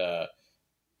Nagy, and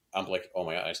I'm like, oh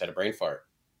my god, I just had a brain fart.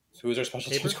 Who's our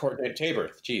special teams coordinator?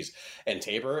 Tabor. Jeez. And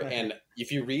Tabor. And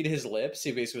if you read his lips,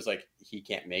 he basically was like, he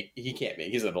can't make,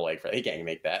 he's in the leg for it. He can't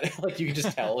make that. Like, you could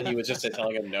just tell he was just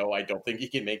telling him, no, I don't think he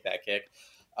can make that kick.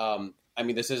 I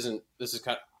mean, this is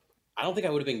kind of, I don't think I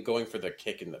would have been going for the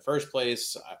kick in the first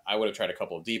place. I would have tried a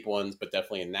couple of deep ones, but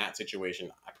definitely in that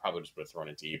situation, I probably just would have thrown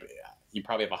it deep. You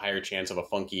probably have a higher chance of a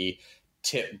funky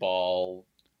tip ball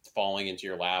falling into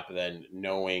your lap than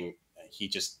knowing he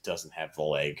just doesn't have the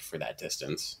leg for that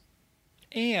distance.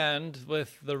 And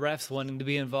with the refs wanting to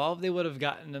be involved, they would have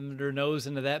gotten their nose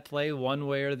into that play one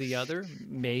way or the other.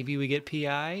 Maybe we get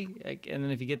PI. And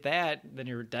then if you get that, then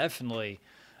you're definitely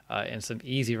in some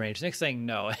easy range. Nick's saying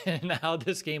no. And how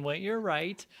this game went, you're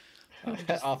right.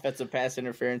 Offensive pass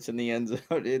interference in the end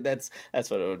zone. That's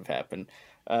what would have happened.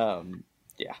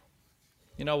 Yeah.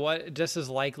 You know what? Just as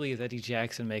likely as Eddie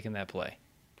Jackson making that play.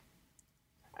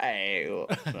 Yeah,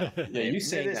 you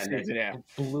saying that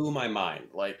blew my mind.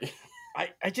 Like, I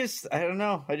don't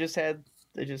know. I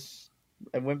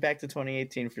went back to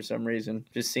 2018 for some reason.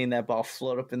 Just seeing that ball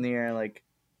float up in the air. Like,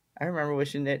 I remember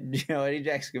wishing that, Eddie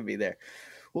Jackson could be there.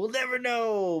 We'll never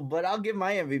know, but I'll give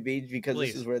my MVP because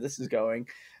This is where this is going.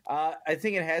 I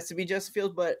think it has to be Justin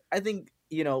Fields, but I think,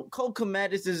 Cole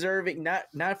Kmet is deserving,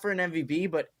 not for an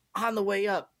MVP, but on the way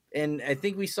up. And I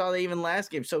think we saw that even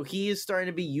last game. So he is starting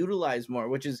to be utilized more,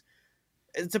 which is,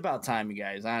 it's about time, you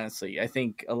guys, honestly. I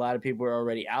think a lot of people are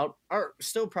already out, or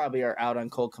still probably are out on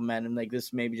Cole Kmet, and like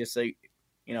this maybe just a,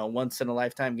 once in a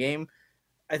lifetime game.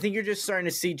 I think you're just starting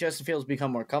to see Justin Fields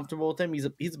become more comfortable with him. He's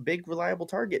a big, reliable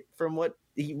target from what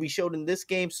we showed in this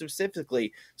game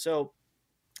specifically. So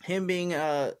him being,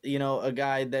 a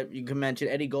guy that you can mention,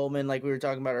 Eddie Goldman, like we were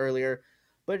talking about earlier,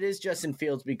 but it is Justin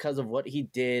Fields because of what he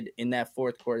did in that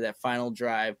fourth quarter, that final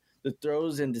drive, the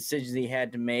throws and decisions he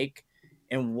had to make,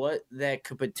 and what that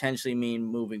could potentially mean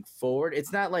moving forward.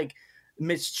 It's not like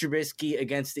Mitch Trubisky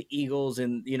against the Eagles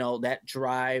and, that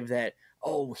drive that,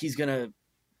 he's going to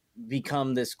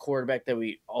become this quarterback that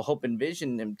we all hope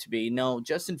envision him to be. No,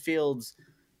 Justin Fields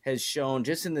has shown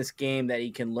just in this game that he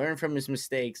can learn from his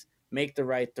mistakes, make the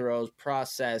right throws,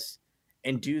 process,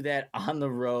 and do that on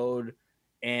the road.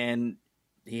 And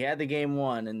he had the game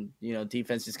won, and,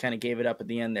 defense just kind of gave it up at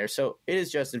the end there. So it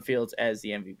is Justin Fields as the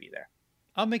MVP there.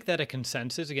 I'll make that a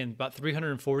consensus. Again, about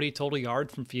 340 total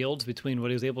yards from Fields between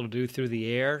what he was able to do through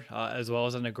the air as well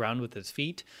as on the ground with his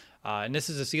feet. And this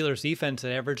is a Steelers defense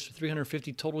that averaged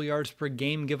 350 total yards per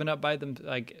game given up by them,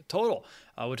 total,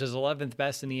 which is 11th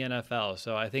best in the NFL.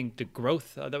 So I think the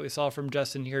growth that we saw from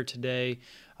Justin here today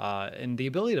and the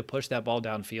ability to push that ball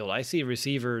downfield. I see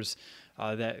receivers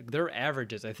that their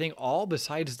averages, I think all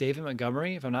besides David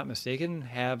Montgomery, if I'm not mistaken,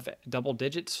 have double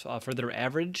digits for their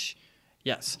average.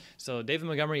 Yes. So David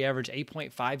Montgomery averaged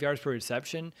 8.5 yards per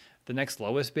reception. The next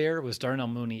lowest Bear was Darnell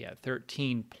Mooney at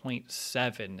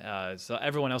 13.7. So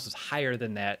everyone else is higher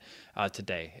than that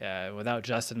today. Without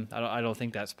Justin, I don't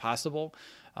think that's possible.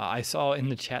 I saw in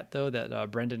the chat, though,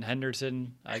 that Brendan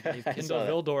Henderson gave Kendall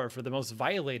Vildor for the most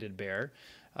violated Bear,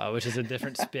 which is a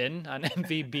different spin on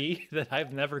MVP that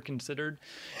I've never considered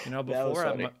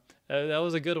before. That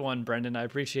was a good one, Brendan. I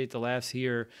appreciate the laughs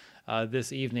here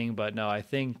this evening. But no, I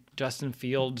think Justin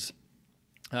Fields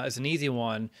is an easy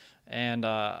one. And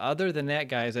other than that,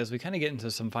 guys, as we kind of get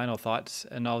into some final thoughts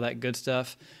and all that good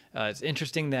stuff, it's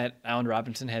interesting that Allen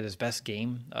Robinson had his best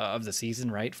game of the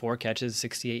season, right? 4 catches,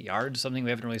 68 yards, something we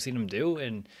haven't really seen him do.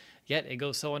 And yet it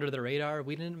goes so under the radar.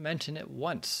 We didn't mention it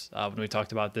once when we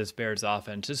talked about this Bears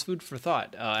offense. Just food for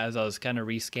thought as I was kind of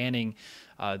rescanning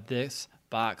this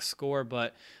box score.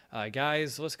 But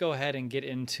guys, let's go ahead and get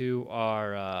into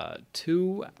our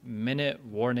 2-minute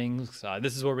warnings.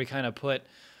 This is where we kind of put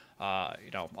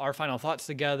our final thoughts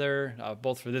together,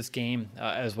 both for this game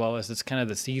as well as it's kind of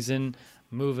the season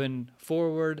moving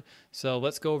forward. So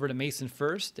let's go over to Mason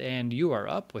first, and you are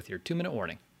up with your 2-minute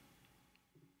warning.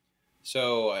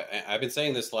 So I've been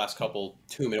saying this last couple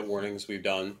 2-minute warnings we've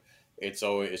done. It's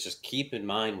just keep in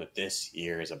mind what this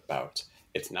year is about.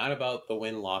 It's not about the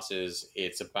win-losses.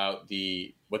 It's about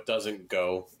what doesn't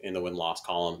go in the win-loss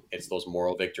column. It's those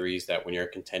moral victories that when you're a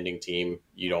contending team,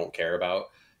 you don't care about.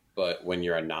 But when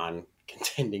you're a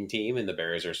non-contending team, and the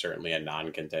Bears are certainly a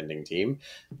non-contending team,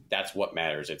 that's what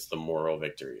matters. It's the moral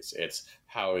victories. It's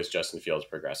how is Justin Fields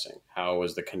progressing? How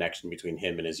is the connection between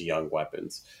him and his young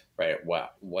weapons? Right?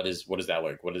 What is that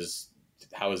like?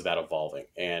 How is that evolving?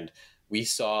 And we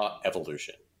saw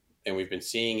evolution. And we've been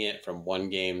seeing it from one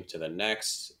game to the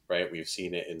next, right? We've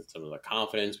seen it in some of the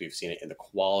confidence. We've seen it in the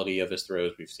quality of his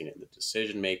throws. We've seen it in the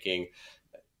decision-making.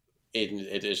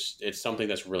 It's something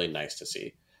that's really nice to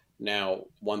see. Now,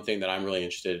 one thing that I'm really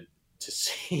interested to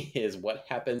see is what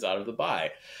happens out of the bye.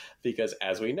 Because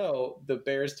as we know, the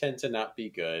Bears tend to not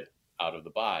be good out of the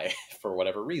bye for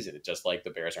whatever reason. It's just like the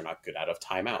Bears are not good out of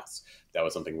timeouts. That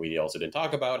was something we also didn't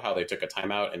talk about, how they took a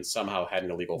timeout and somehow had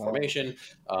an illegal formation.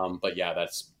 But yeah,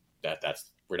 that's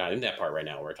we're not in that part right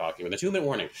now. We're talking with a 2-minute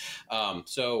warning.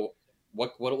 So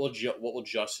what will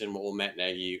Justin, what will Matt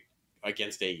Nagy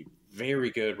against a very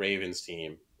good Ravens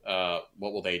team? What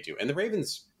will they do? And the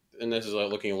Ravens, and this is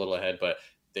looking a little ahead, but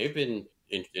they've been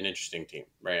an interesting team,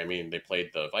 right? I mean, they played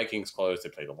the Vikings close, they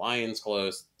played the Lions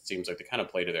close. It seems like they kind of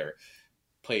play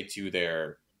to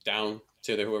their down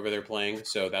to whoever they're playing.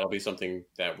 So that'll be something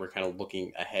that we're kind of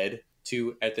looking ahead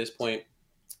to at this point.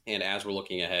 And as we're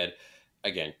looking ahead,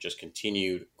 again, just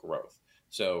continued growth.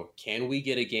 So can we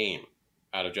get a game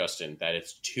out of Justin that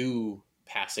it's 2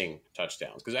 passing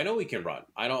touchdowns? Because I know he can run.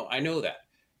 I know that.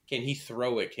 Can he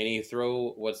throw it? Can he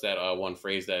throw, what's that one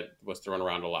phrase that was thrown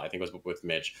around a lot? I think it was with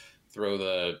Mitch. Throw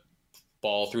the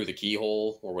ball through the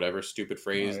keyhole, or whatever stupid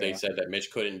phrase they said that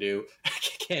Mitch couldn't do.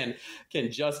 Can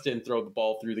Justin throw the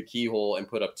ball through the keyhole and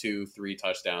put up 2-3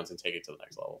 touchdowns and take it to the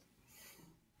next level?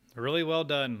 Really well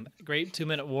done. Great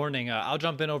 2-minute warning. I'll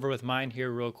jump in over with mine here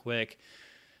real quick.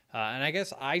 And I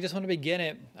guess I just want to begin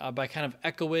it by kind of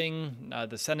echoing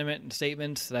the sentiment and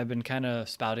statements that I've been kind of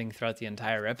spouting throughout the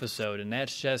entire episode. And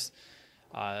that's just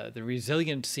the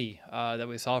resiliency that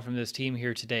we saw from this team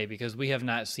here today, because we have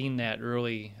not seen that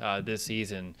early this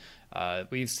season.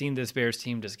 We've seen this Bears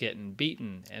team just getting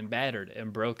beaten and battered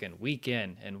and broken week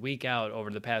in and week out over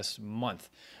the past month.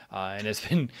 And it's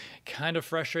been kind of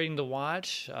frustrating to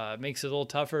watch. It makes it a little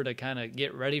tougher to kind of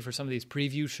get ready for some of these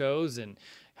preview shows and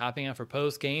hopping out for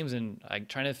post games and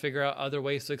trying to figure out other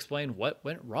ways to explain what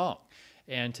went wrong.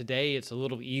 And today it's a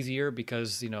little easier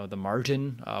because, the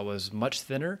margin was much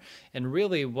thinner. And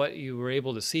really what you were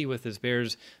able to see with this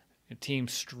Bears team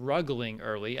struggling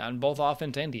early on both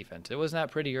offense and defense. It was not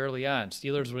pretty early on.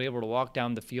 Steelers were able to walk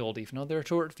down the field, even though they're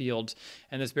short fields,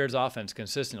 and this Bears offense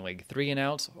consistently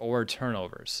 3-and-outs or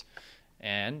turnovers.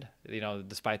 And,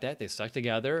 despite that, they stuck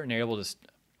together and they're able to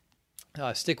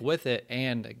stick with it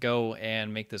and go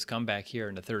and make this comeback here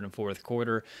in the third and fourth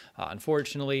quarter.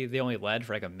 Unfortunately, they only led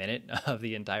for like a minute of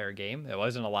the entire game. It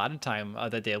wasn't a lot of time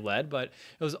that they led, but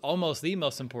it was almost the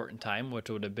most important time, which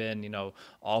would have been,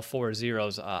 all 4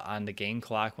 zeros on the game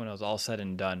clock when it was all said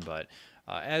and done. But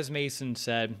as Mason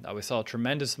said, we saw a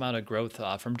tremendous amount of growth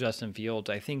from Justin Fields.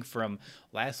 I think from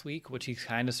last week, which he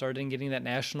kind of started getting that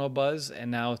national buzz,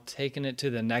 and now taking it to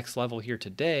the next level here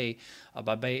today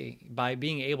by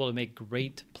being able to make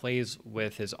great plays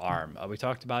with his arm. We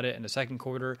talked about it in the second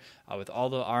quarter with all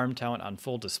the arm talent on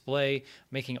full display,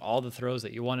 making all the throws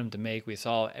that you want him to make. We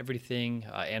saw everything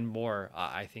and more,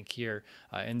 I think, here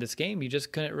in this game. You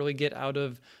just couldn't really get out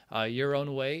of your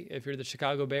own way if you're the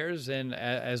Chicago Bears, and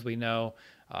as we know,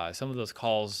 some of those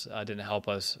calls didn't help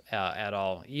us at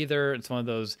all either. It's one of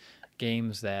those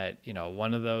games that,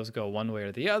 one of those go one way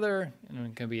or the other, and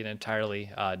it can be an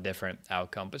entirely different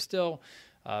outcome. But still,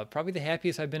 probably the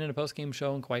happiest I've been in a post-game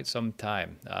show in quite some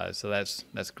time. So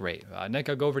that's great. Nick,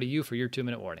 I'll go over to you for your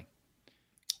 2-minute warning.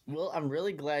 Well, I'm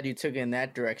really glad you took it in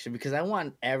that direction, because I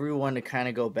want everyone to kind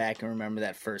of go back and remember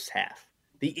that first half.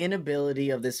 The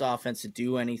inability of this offense to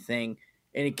do anything,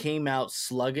 and it came out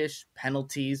sluggish,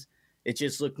 penalties. It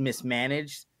just looked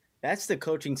mismanaged. That's the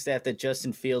coaching staff that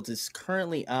Justin Fields is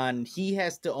currently on. He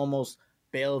has to almost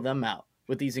bail them out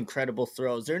with these incredible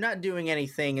throws. They're not doing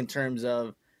anything in terms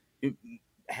of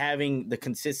having the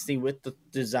consistency with the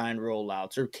design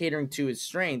rollouts or catering to his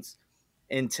strengths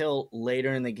until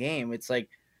later in the game. It's like,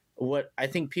 what I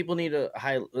think people need to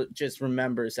just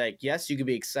remember is that, yes, you could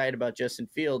be excited about Justin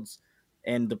Fields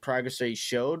and the progress that he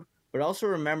showed, but also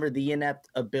remember the inept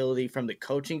ability from the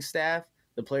coaching staff,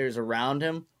 the players around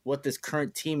him, what this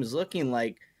current team is looking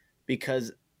like,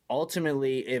 because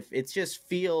ultimately, if it's just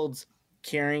Fields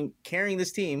carrying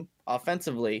this team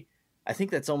offensively, I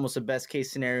think that's almost the best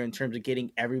case scenario in terms of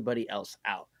getting everybody else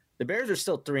out. The Bears are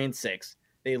still 3-6.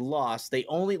 They lost. They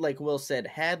only, like Will said,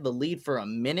 had the lead for a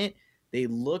minute. They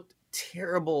looked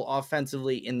terrible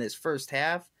offensively in this first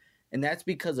half, and that's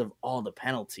because of all the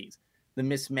penalties. The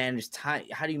mismanaged time.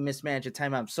 How do you mismanage a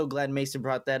timeout? I'm so glad Mason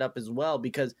brought that up as well,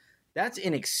 because that's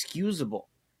inexcusable.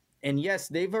 And yes,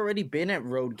 they've already been at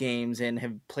road games and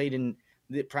have played in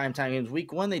the primetime games.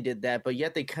 Week 1 they did that, but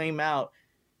yet they came out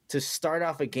to start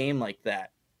off a game like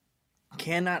that.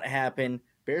 Cannot happen.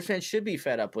 Bears fans should be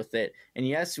fed up with it. And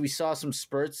yes, we saw some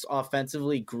spurts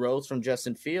offensively, growth from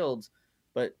Justin Fields,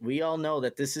 but we all know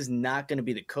that this is not going to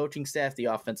be the coaching staff, the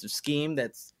offensive scheme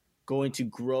that's going to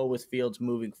grow with Fields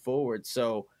moving forward.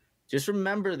 So just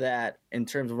remember that in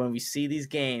terms of when we see these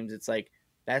games, it's like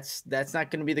that's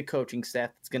not going to be the coaching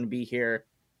staff that's going to be here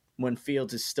when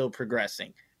Fields is still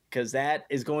progressing, because that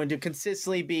is going to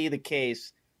consistently be the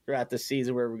case throughout the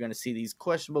season, where we're going to see these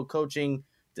questionable coaching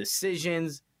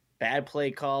decisions, bad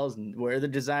play calls, and where the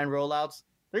design rollouts.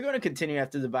 They're going to continue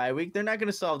after the bye week. They're not going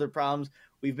to solve their problems.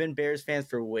 We've been Bears fans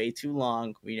for way too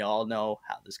long. We all know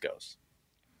how this goes.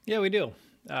 Yeah, we do.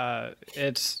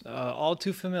 It's all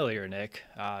too familiar, Nick,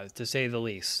 to say the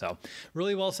least. So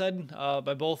really well said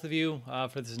by both of you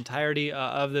for this entirety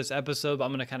of this episode. I'm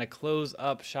going to kind of close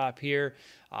up shop here.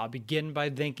 I'll begin by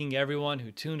thanking everyone who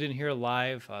tuned in here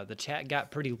live. The chat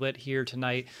got pretty lit here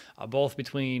tonight, both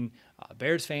between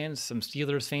Bears fans, some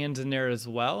Steelers fans in there as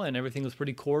well, and everything was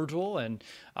pretty cordial. And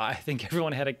I think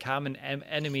everyone had a common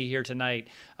enemy here tonight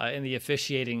in the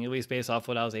officiating, at least based off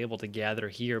what I was able to gather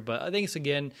here. But thanks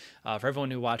again for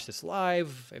everyone who watched this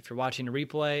live. If you're watching a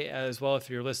replay, as well if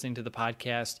you're listening to the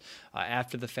podcast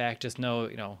after the fact, just know,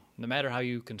 no matter how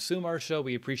you consume our show,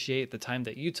 we appreciate the time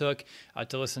that you took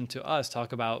to listen to us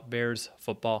talk about Bears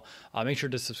football. Make sure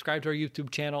to subscribe to our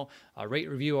YouTube channel, rate,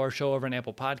 review our show over on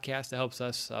Apple Podcasts. It helps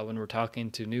us when we're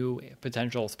talking to new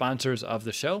potential sponsors of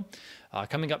the show.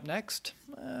 Coming up next,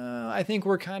 I think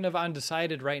we're kind of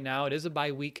undecided right now. It is a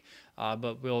bye week,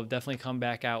 but we'll definitely come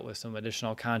back out with some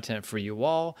additional content for you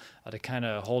all to kind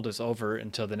of hold us over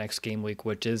until the next game week,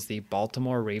 which is the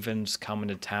Baltimore Ravens coming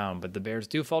to town. But the Bears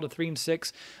do fall to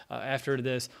 3-6 after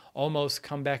this almost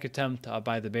comeback attempt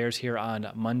by the Bears here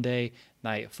on Monday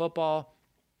Night Football.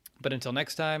 But until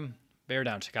next time, bear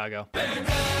down, Chicago.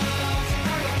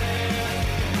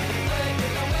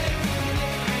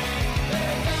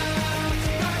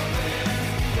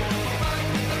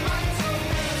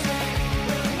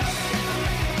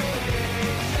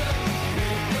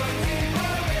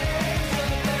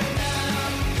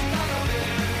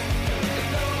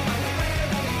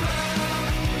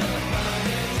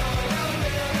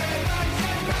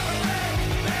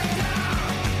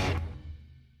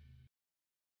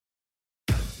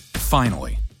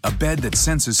 Finally, a bed that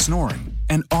senses snoring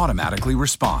and automatically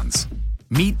responds.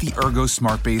 Meet the Ergo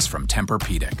Smart Base from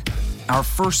Tempur-Pedic, our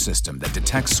first system that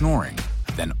detects snoring,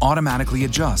 then automatically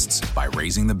adjusts by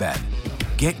raising the bed.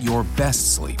 Get your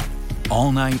best sleep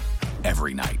all night,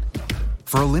 every night.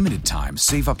 For a limited time,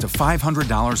 save up to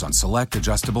 $500 on select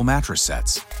adjustable mattress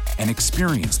sets and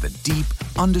experience the deep,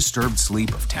 undisturbed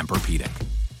sleep of Tempur-Pedic.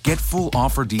 Get full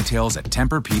offer details at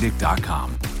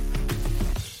TempurPedic.com.